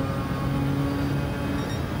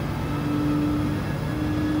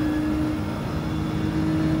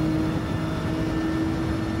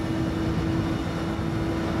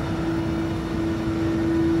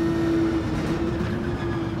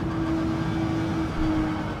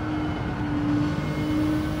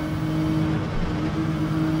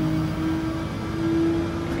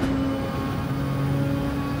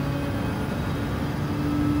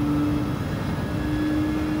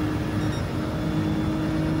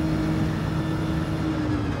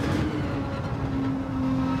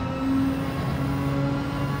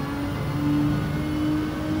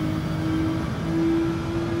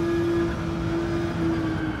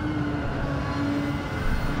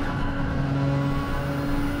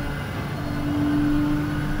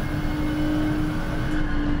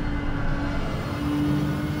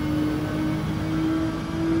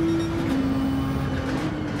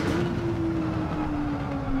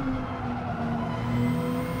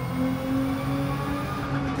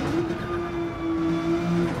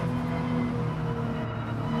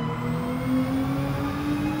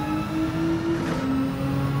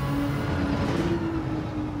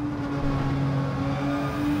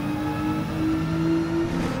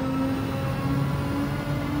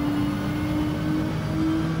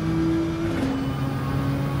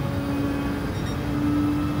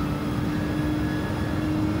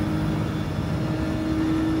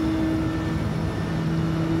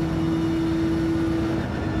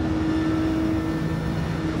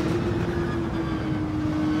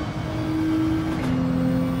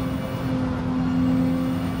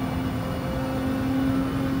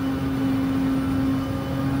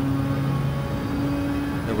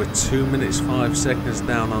 we're 2 minutes 5 seconds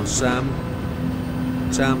down on Sam.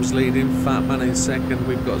 Sam's leading, Fat Man in second.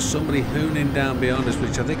 We've got somebody hooning down behind us,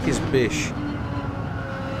 which I think is Bish.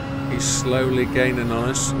 He's slowly gaining on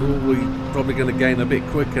us. Oh, we're probably going to gain a bit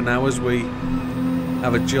quicker now as we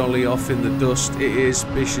have a jolly off in the dust. It is.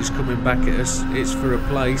 Bish is coming back at us. It's for a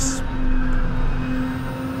place.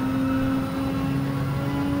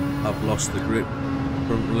 I've lost the grip.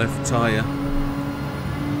 Front left tyre.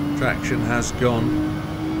 Traction has gone.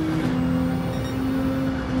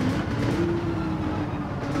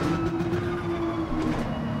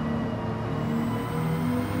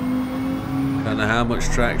 Don't know how much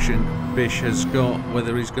traction Bish has got,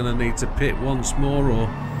 whether he's going to need to pit once more or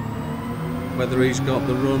whether he's got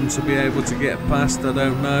the run to be able to get past, I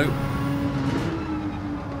don't know.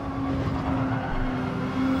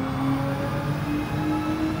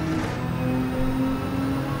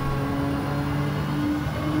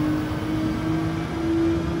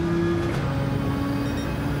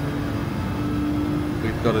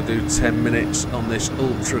 We've got to do 10 minutes on this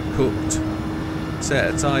ultra cooked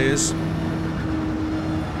set of tyres.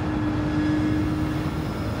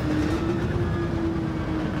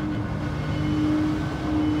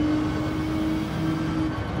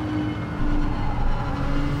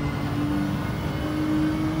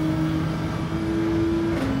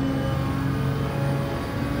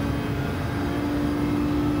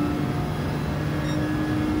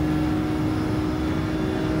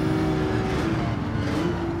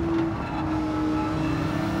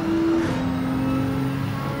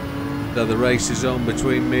 So the race is on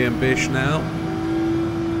between me and Bish now.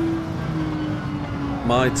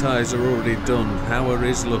 My tyres are already done. How are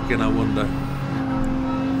his looking, I wonder?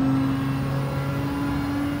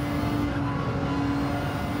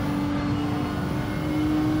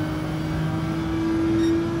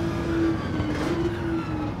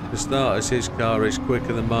 For starters, his car is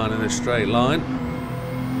quicker than mine in a straight line.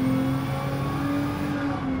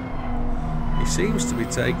 He seems to be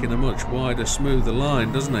taking a much wider, smoother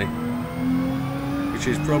line, doesn't he?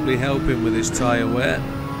 Which is probably helping with his tyre wear.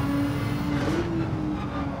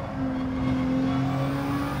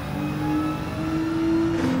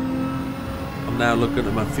 I'm now looking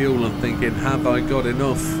at my fuel and thinking, have I got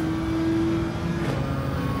enough?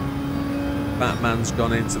 Batman's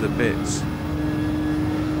gone into the pits.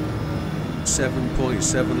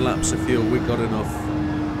 7.7 laps of fuel, we got enough.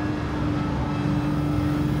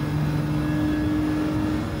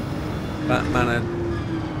 Batman,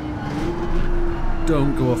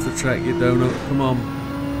 don't go off the track, you donut, come on.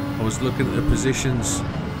 I was looking at the positions.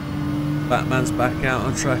 Batman's back out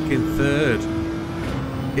on track in third.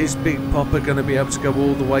 Is Big Popper going to be able to go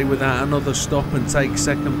all the way without another stop and take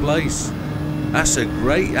second place? That's a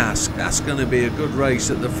great ask. That's going to be a good race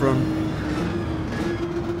at the front.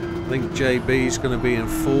 I think JB's going to be in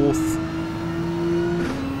fourth.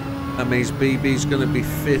 That means BB's going to be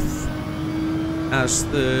fifth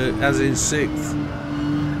as in sixth.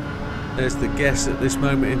 There's the guess at this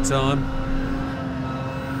moment in time.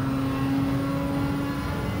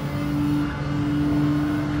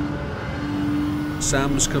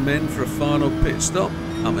 Sam's come in for a final pit stop.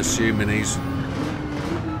 I'm assuming he's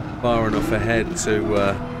far enough ahead to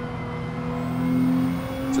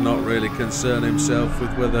not really concern himself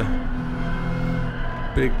with whether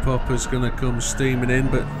Big Popper's going to come steaming in,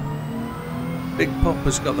 but Big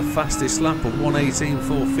Popper's got the fastest lap of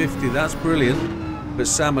 1:18.450. That's brilliant. But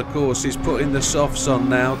Sam, of course, is putting the softs on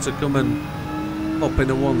now to come and hop in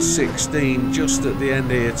a 1:16 just at the end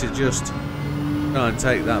here to just try and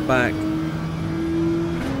take that back.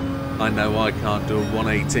 I know I can't do a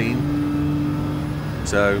 1:18,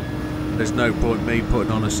 so there's no point me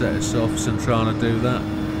putting on a set of softs and trying to do that.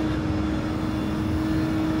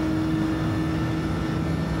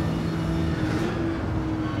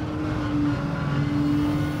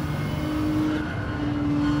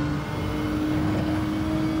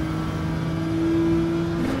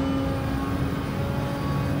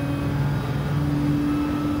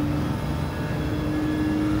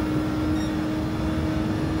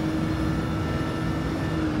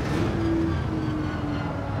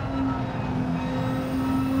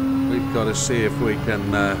 Got to see if we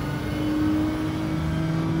can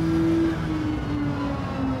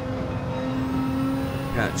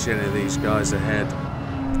catch any of these guys ahead.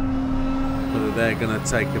 Whether they're going to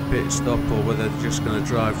take a pit stop or whether they're just going to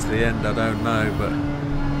drive to the end, I don't know, but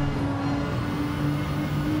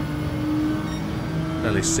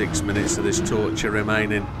only 6 minutes of this torture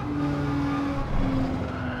remaining.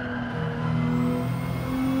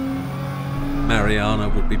 Mariana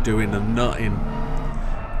would be doing a nutting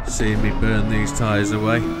seeing me burn these tyres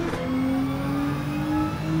away.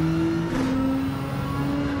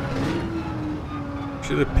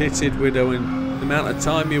 Should have pitted, Widow, and the amount of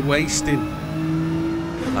time you're wasting.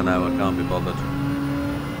 I know, I can't be bothered.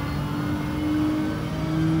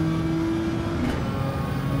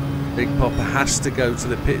 Big Popper has to go to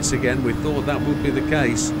the pits again. We thought that would be the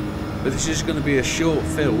case, but this is going to be a short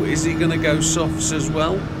fill. Is he going to go softs as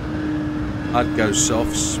well? I'd go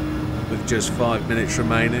softs with just 5 minutes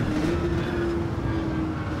remaining.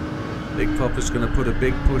 Big Popper's going to put a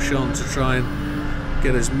big push on to try and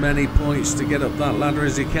get as many points to get up that ladder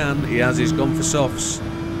as he can. He has, he's gone for softs.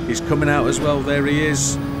 He's coming out as well, there he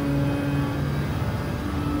is.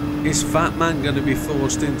 Is Fat Man going to be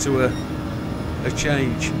forced into a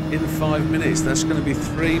change in 5 minutes? That's going to be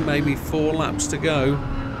 3, maybe 4 laps to go.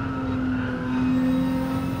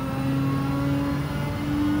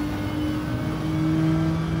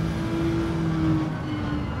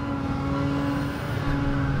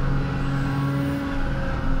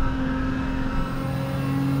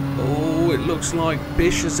 Oh, it looks like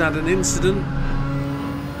Bish has had an incident.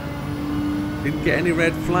 Didn't get any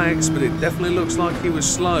red flags, but it definitely looks like he was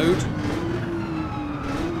slowed.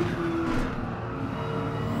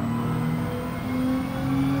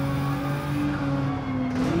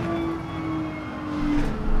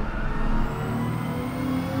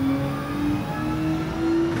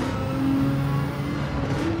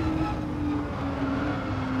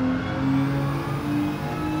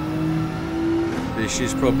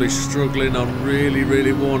 She's probably struggling on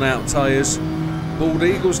really worn out tyres. Bald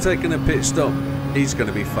Eagle's taking a pit stop. He's going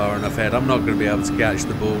to be far enough ahead. I'm not going to be able to catch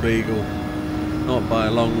the Bald Eagle. Not by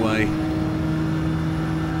a long way.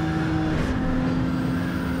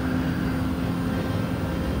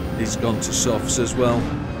 He's gone to softs as well.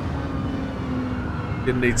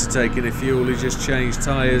 Didn't need to take any fuel, he just changed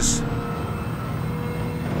tyres.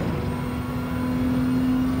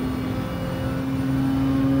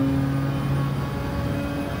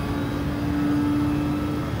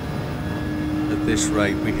 At this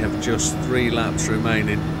rate, we have just 3 laps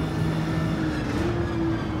remaining.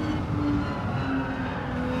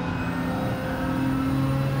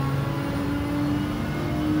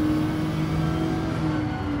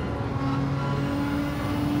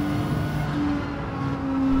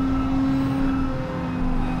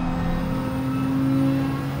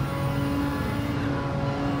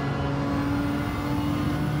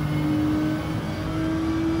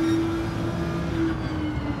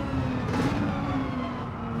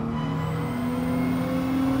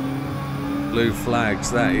 Blue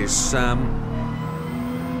flags, that is Sam.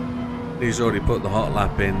 He's already put the hot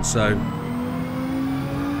lap in, so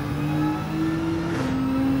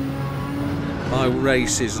my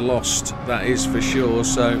race is lost, that is for sure.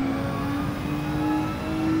 So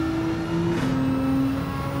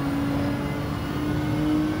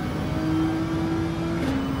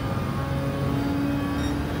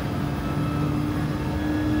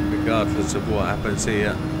regardless of what happens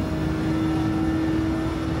here,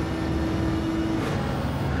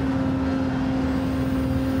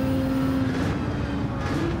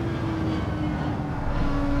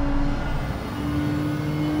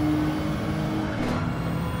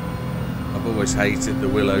 always hated the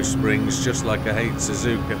Willow Springs, just like I hate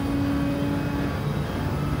Suzuka.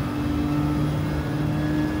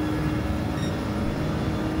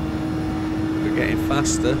 We're getting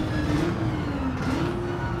faster.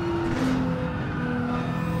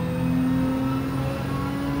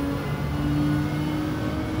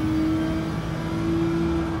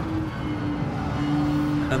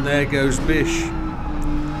 And there goes Bish.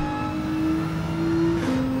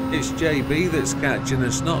 It's JB that's catching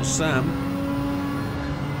us, not Sam.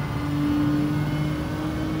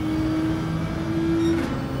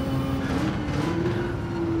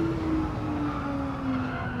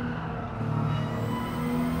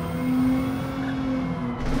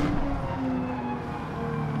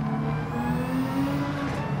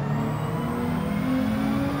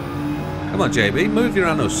 Come on, JB, move your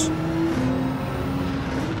anus.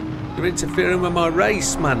 You're interfering with my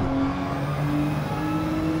race, man.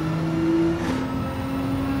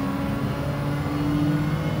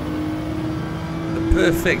 The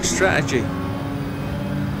perfect strategy.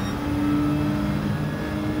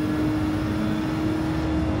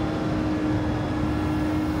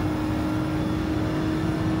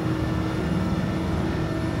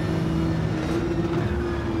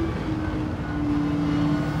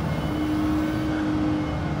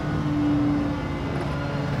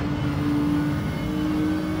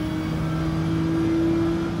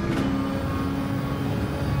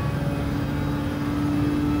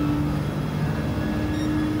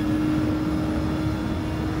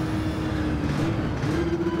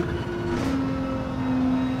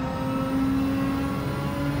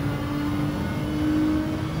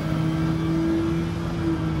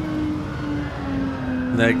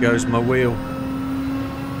 And there goes my wheel.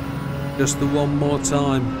 Just the one more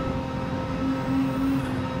time.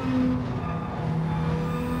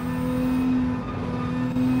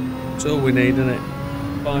 That's all we need, isn't it?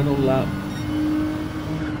 Final lap.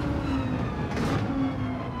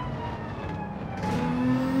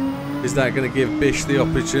 Is that going to give Bish the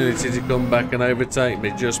opportunity to come back and overtake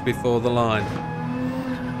me just before the line?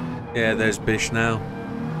 Yeah, there's Bish now.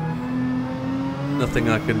 Nothing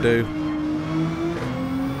I can do.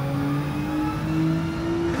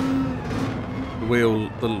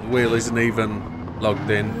 The wheel isn't even logged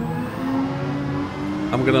in.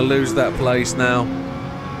 I'm going to lose that place now.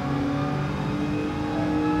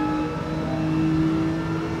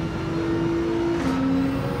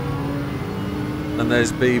 And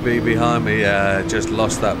there's BB behind me. Just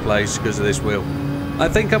lost that place because of this wheel. I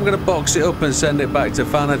think I'm going to box it up and send it back to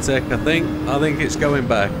Fanatec. I think it's going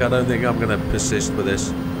back. I don't think I'm going to persist with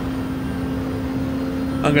this.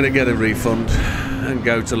 I'm going to get a refund and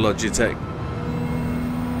go to Logitech.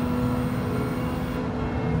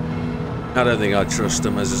 I don't think I trust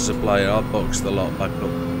them as a supplier. I'll box the lot back up.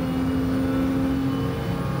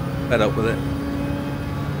 Fed up with it.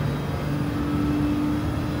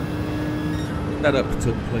 Fed up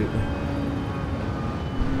completely.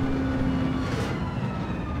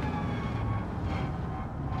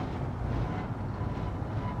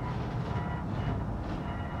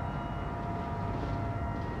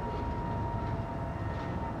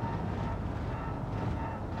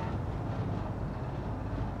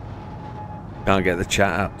 Can't get the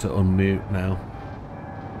chat app to unmute now.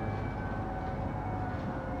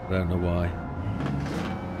 I don't know why.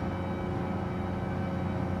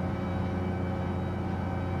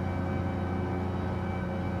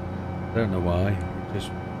 I don't know why.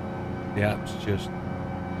 The app's just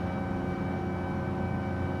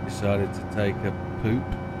decided to take a poop.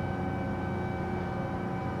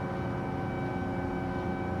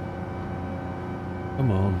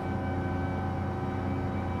 Come on.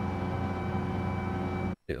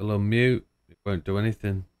 It'll unmute. It won't do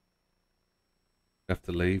anything. I have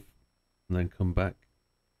to leave and then come back.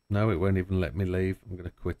 No, it won't even let me leave. I'm going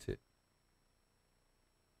to quit it.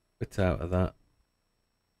 Quit out of that.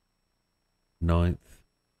 9th.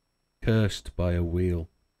 Cursed by a wheel.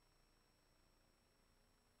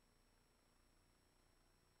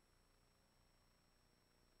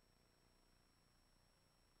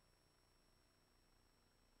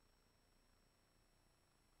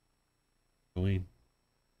 Join.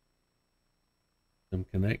 I'm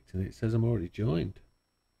connecting. It says I'm already joined.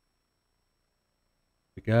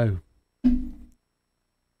 Here we go.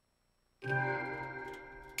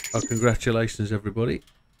 Oh, congratulations, everybody.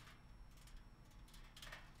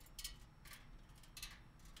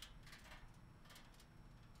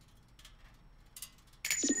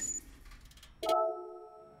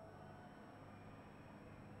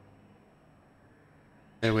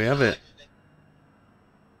 There we have it.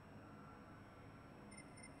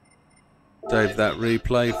 Save that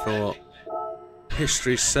replay for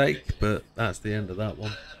history's sake, but that's the end of that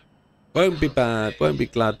one. Won't be bad. Won't be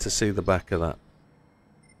glad to see the back of that.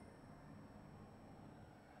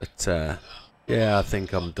 But yeah, I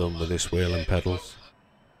think I'm done with this wheel and pedals.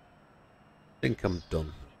 I think I'm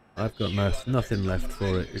done. I've got nothing left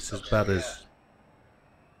for it. It's as bad as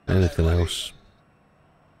anything else.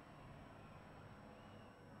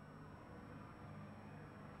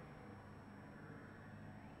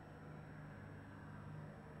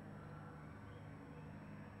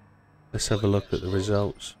 Let's have a look at the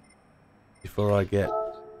results before I get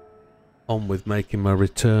on with making my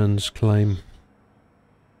returns claim.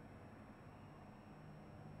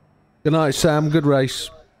 Good night, Sam. Good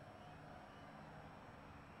race.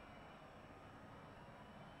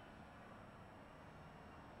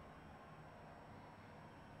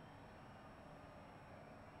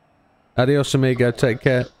 Adios, amigo. Take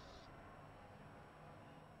care.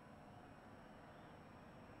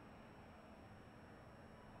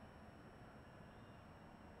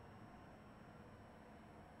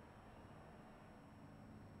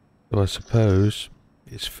 So I suppose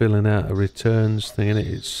it's filling out a returns thing, and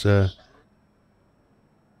it's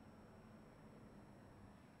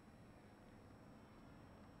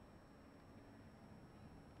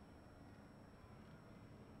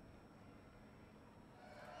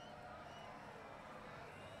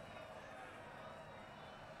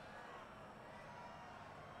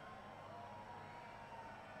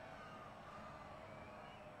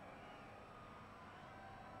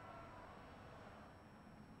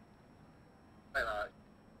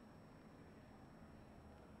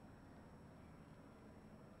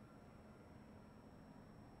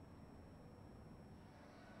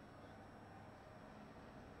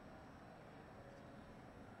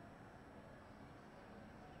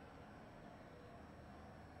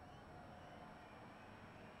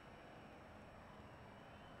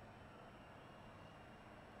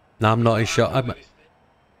No, I'm not in shock.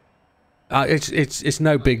 It's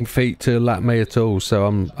no big feat to lap me at all,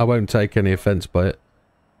 so I won't take any offence by it.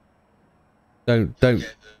 Don't.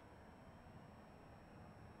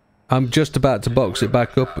 I'm just about to box it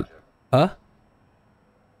back up. Huh?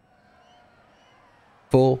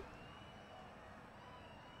 4.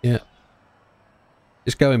 Yeah.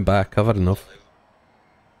 It's going back. I've had enough.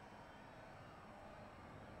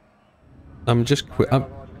 I'm just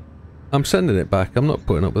I'm sending it back. I'm not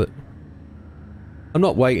putting up with it. I'm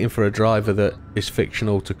not waiting for a driver that is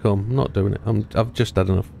fictional to come. I'm not doing it. I've just had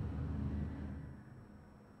enough.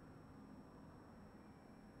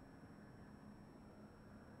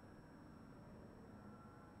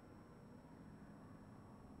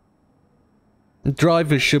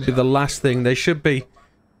 Drivers should be the last thing. There should be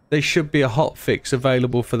a hot fix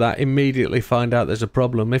available for that. Immediately find out there's a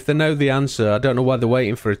problem. If they know the answer, I don't know why they're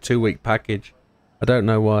waiting for a 2-week package. I don't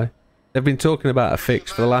know why. They've been talking about a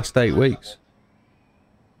fix for the last 8 weeks.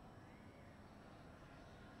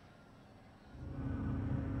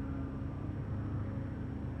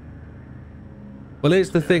 Well,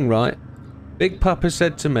 here's the thing, right? Big Papa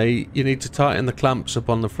said to me, you need to tighten the clamps up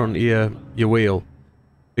on the front of your wheel.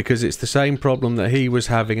 Because it's the same problem that he was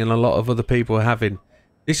having and a lot of other people are having.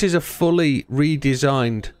 This is a fully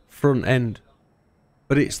redesigned front end.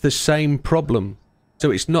 But it's the same problem. So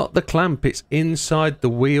it's not the clamp, it's inside the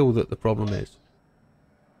wheel that the problem is.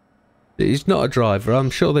 He's not a driver. I'm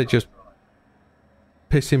sure they're just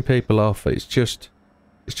pissing people off. It's just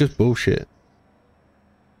bullshit.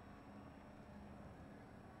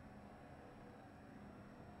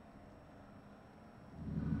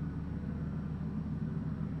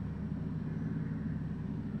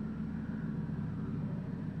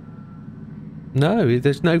 No,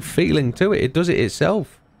 there's no feeling to it. It does it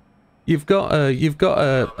itself. You've got a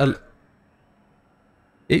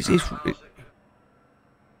it's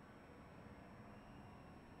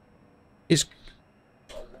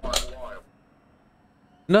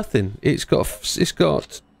nothing. It's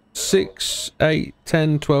got 6, 8,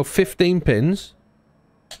 10, 12, 15 pins,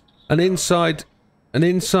 and inside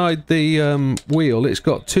the wheel, it's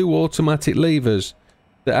got 2 automatic levers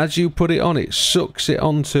that, as you put it on, it sucks it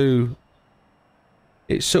onto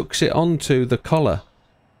the collar.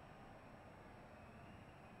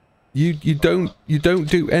 You don't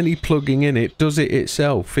do any plugging in. It does it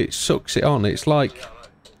itself. It sucks it on. It's like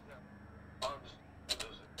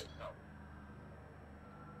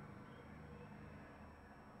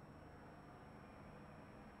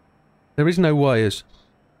there is no wires.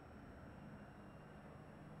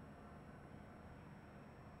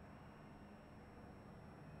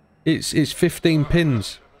 It's 15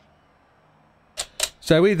 pins.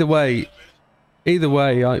 So either way,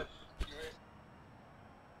 I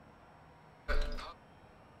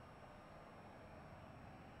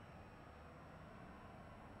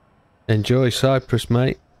enjoy Cyprus,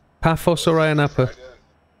 mate. Paphos or Ayanapa?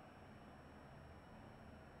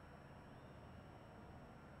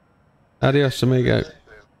 Adios, amigo.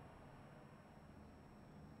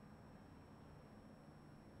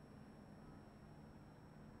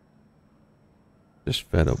 Just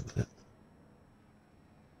fed up with it.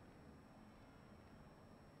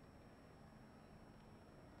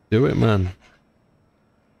 Do it, man.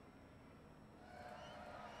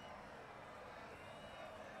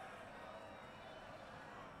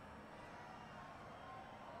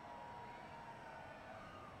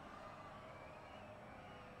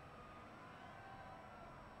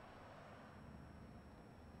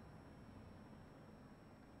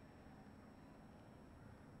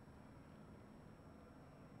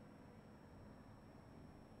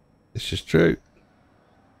 This is true.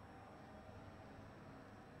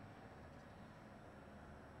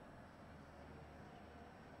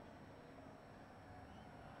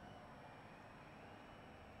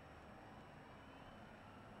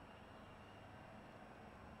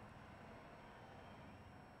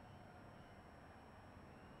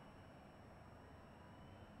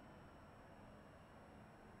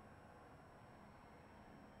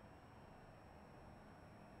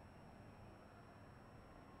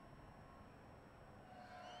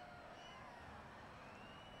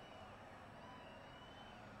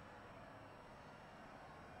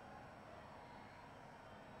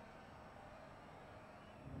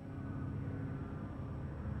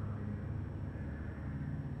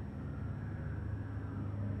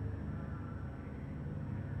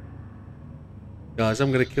 Guys,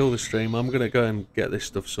 I'm going to kill the stream. I'm going to go and get this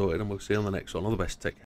stuff sorted and we'll see you on the next one. All the best. Take care.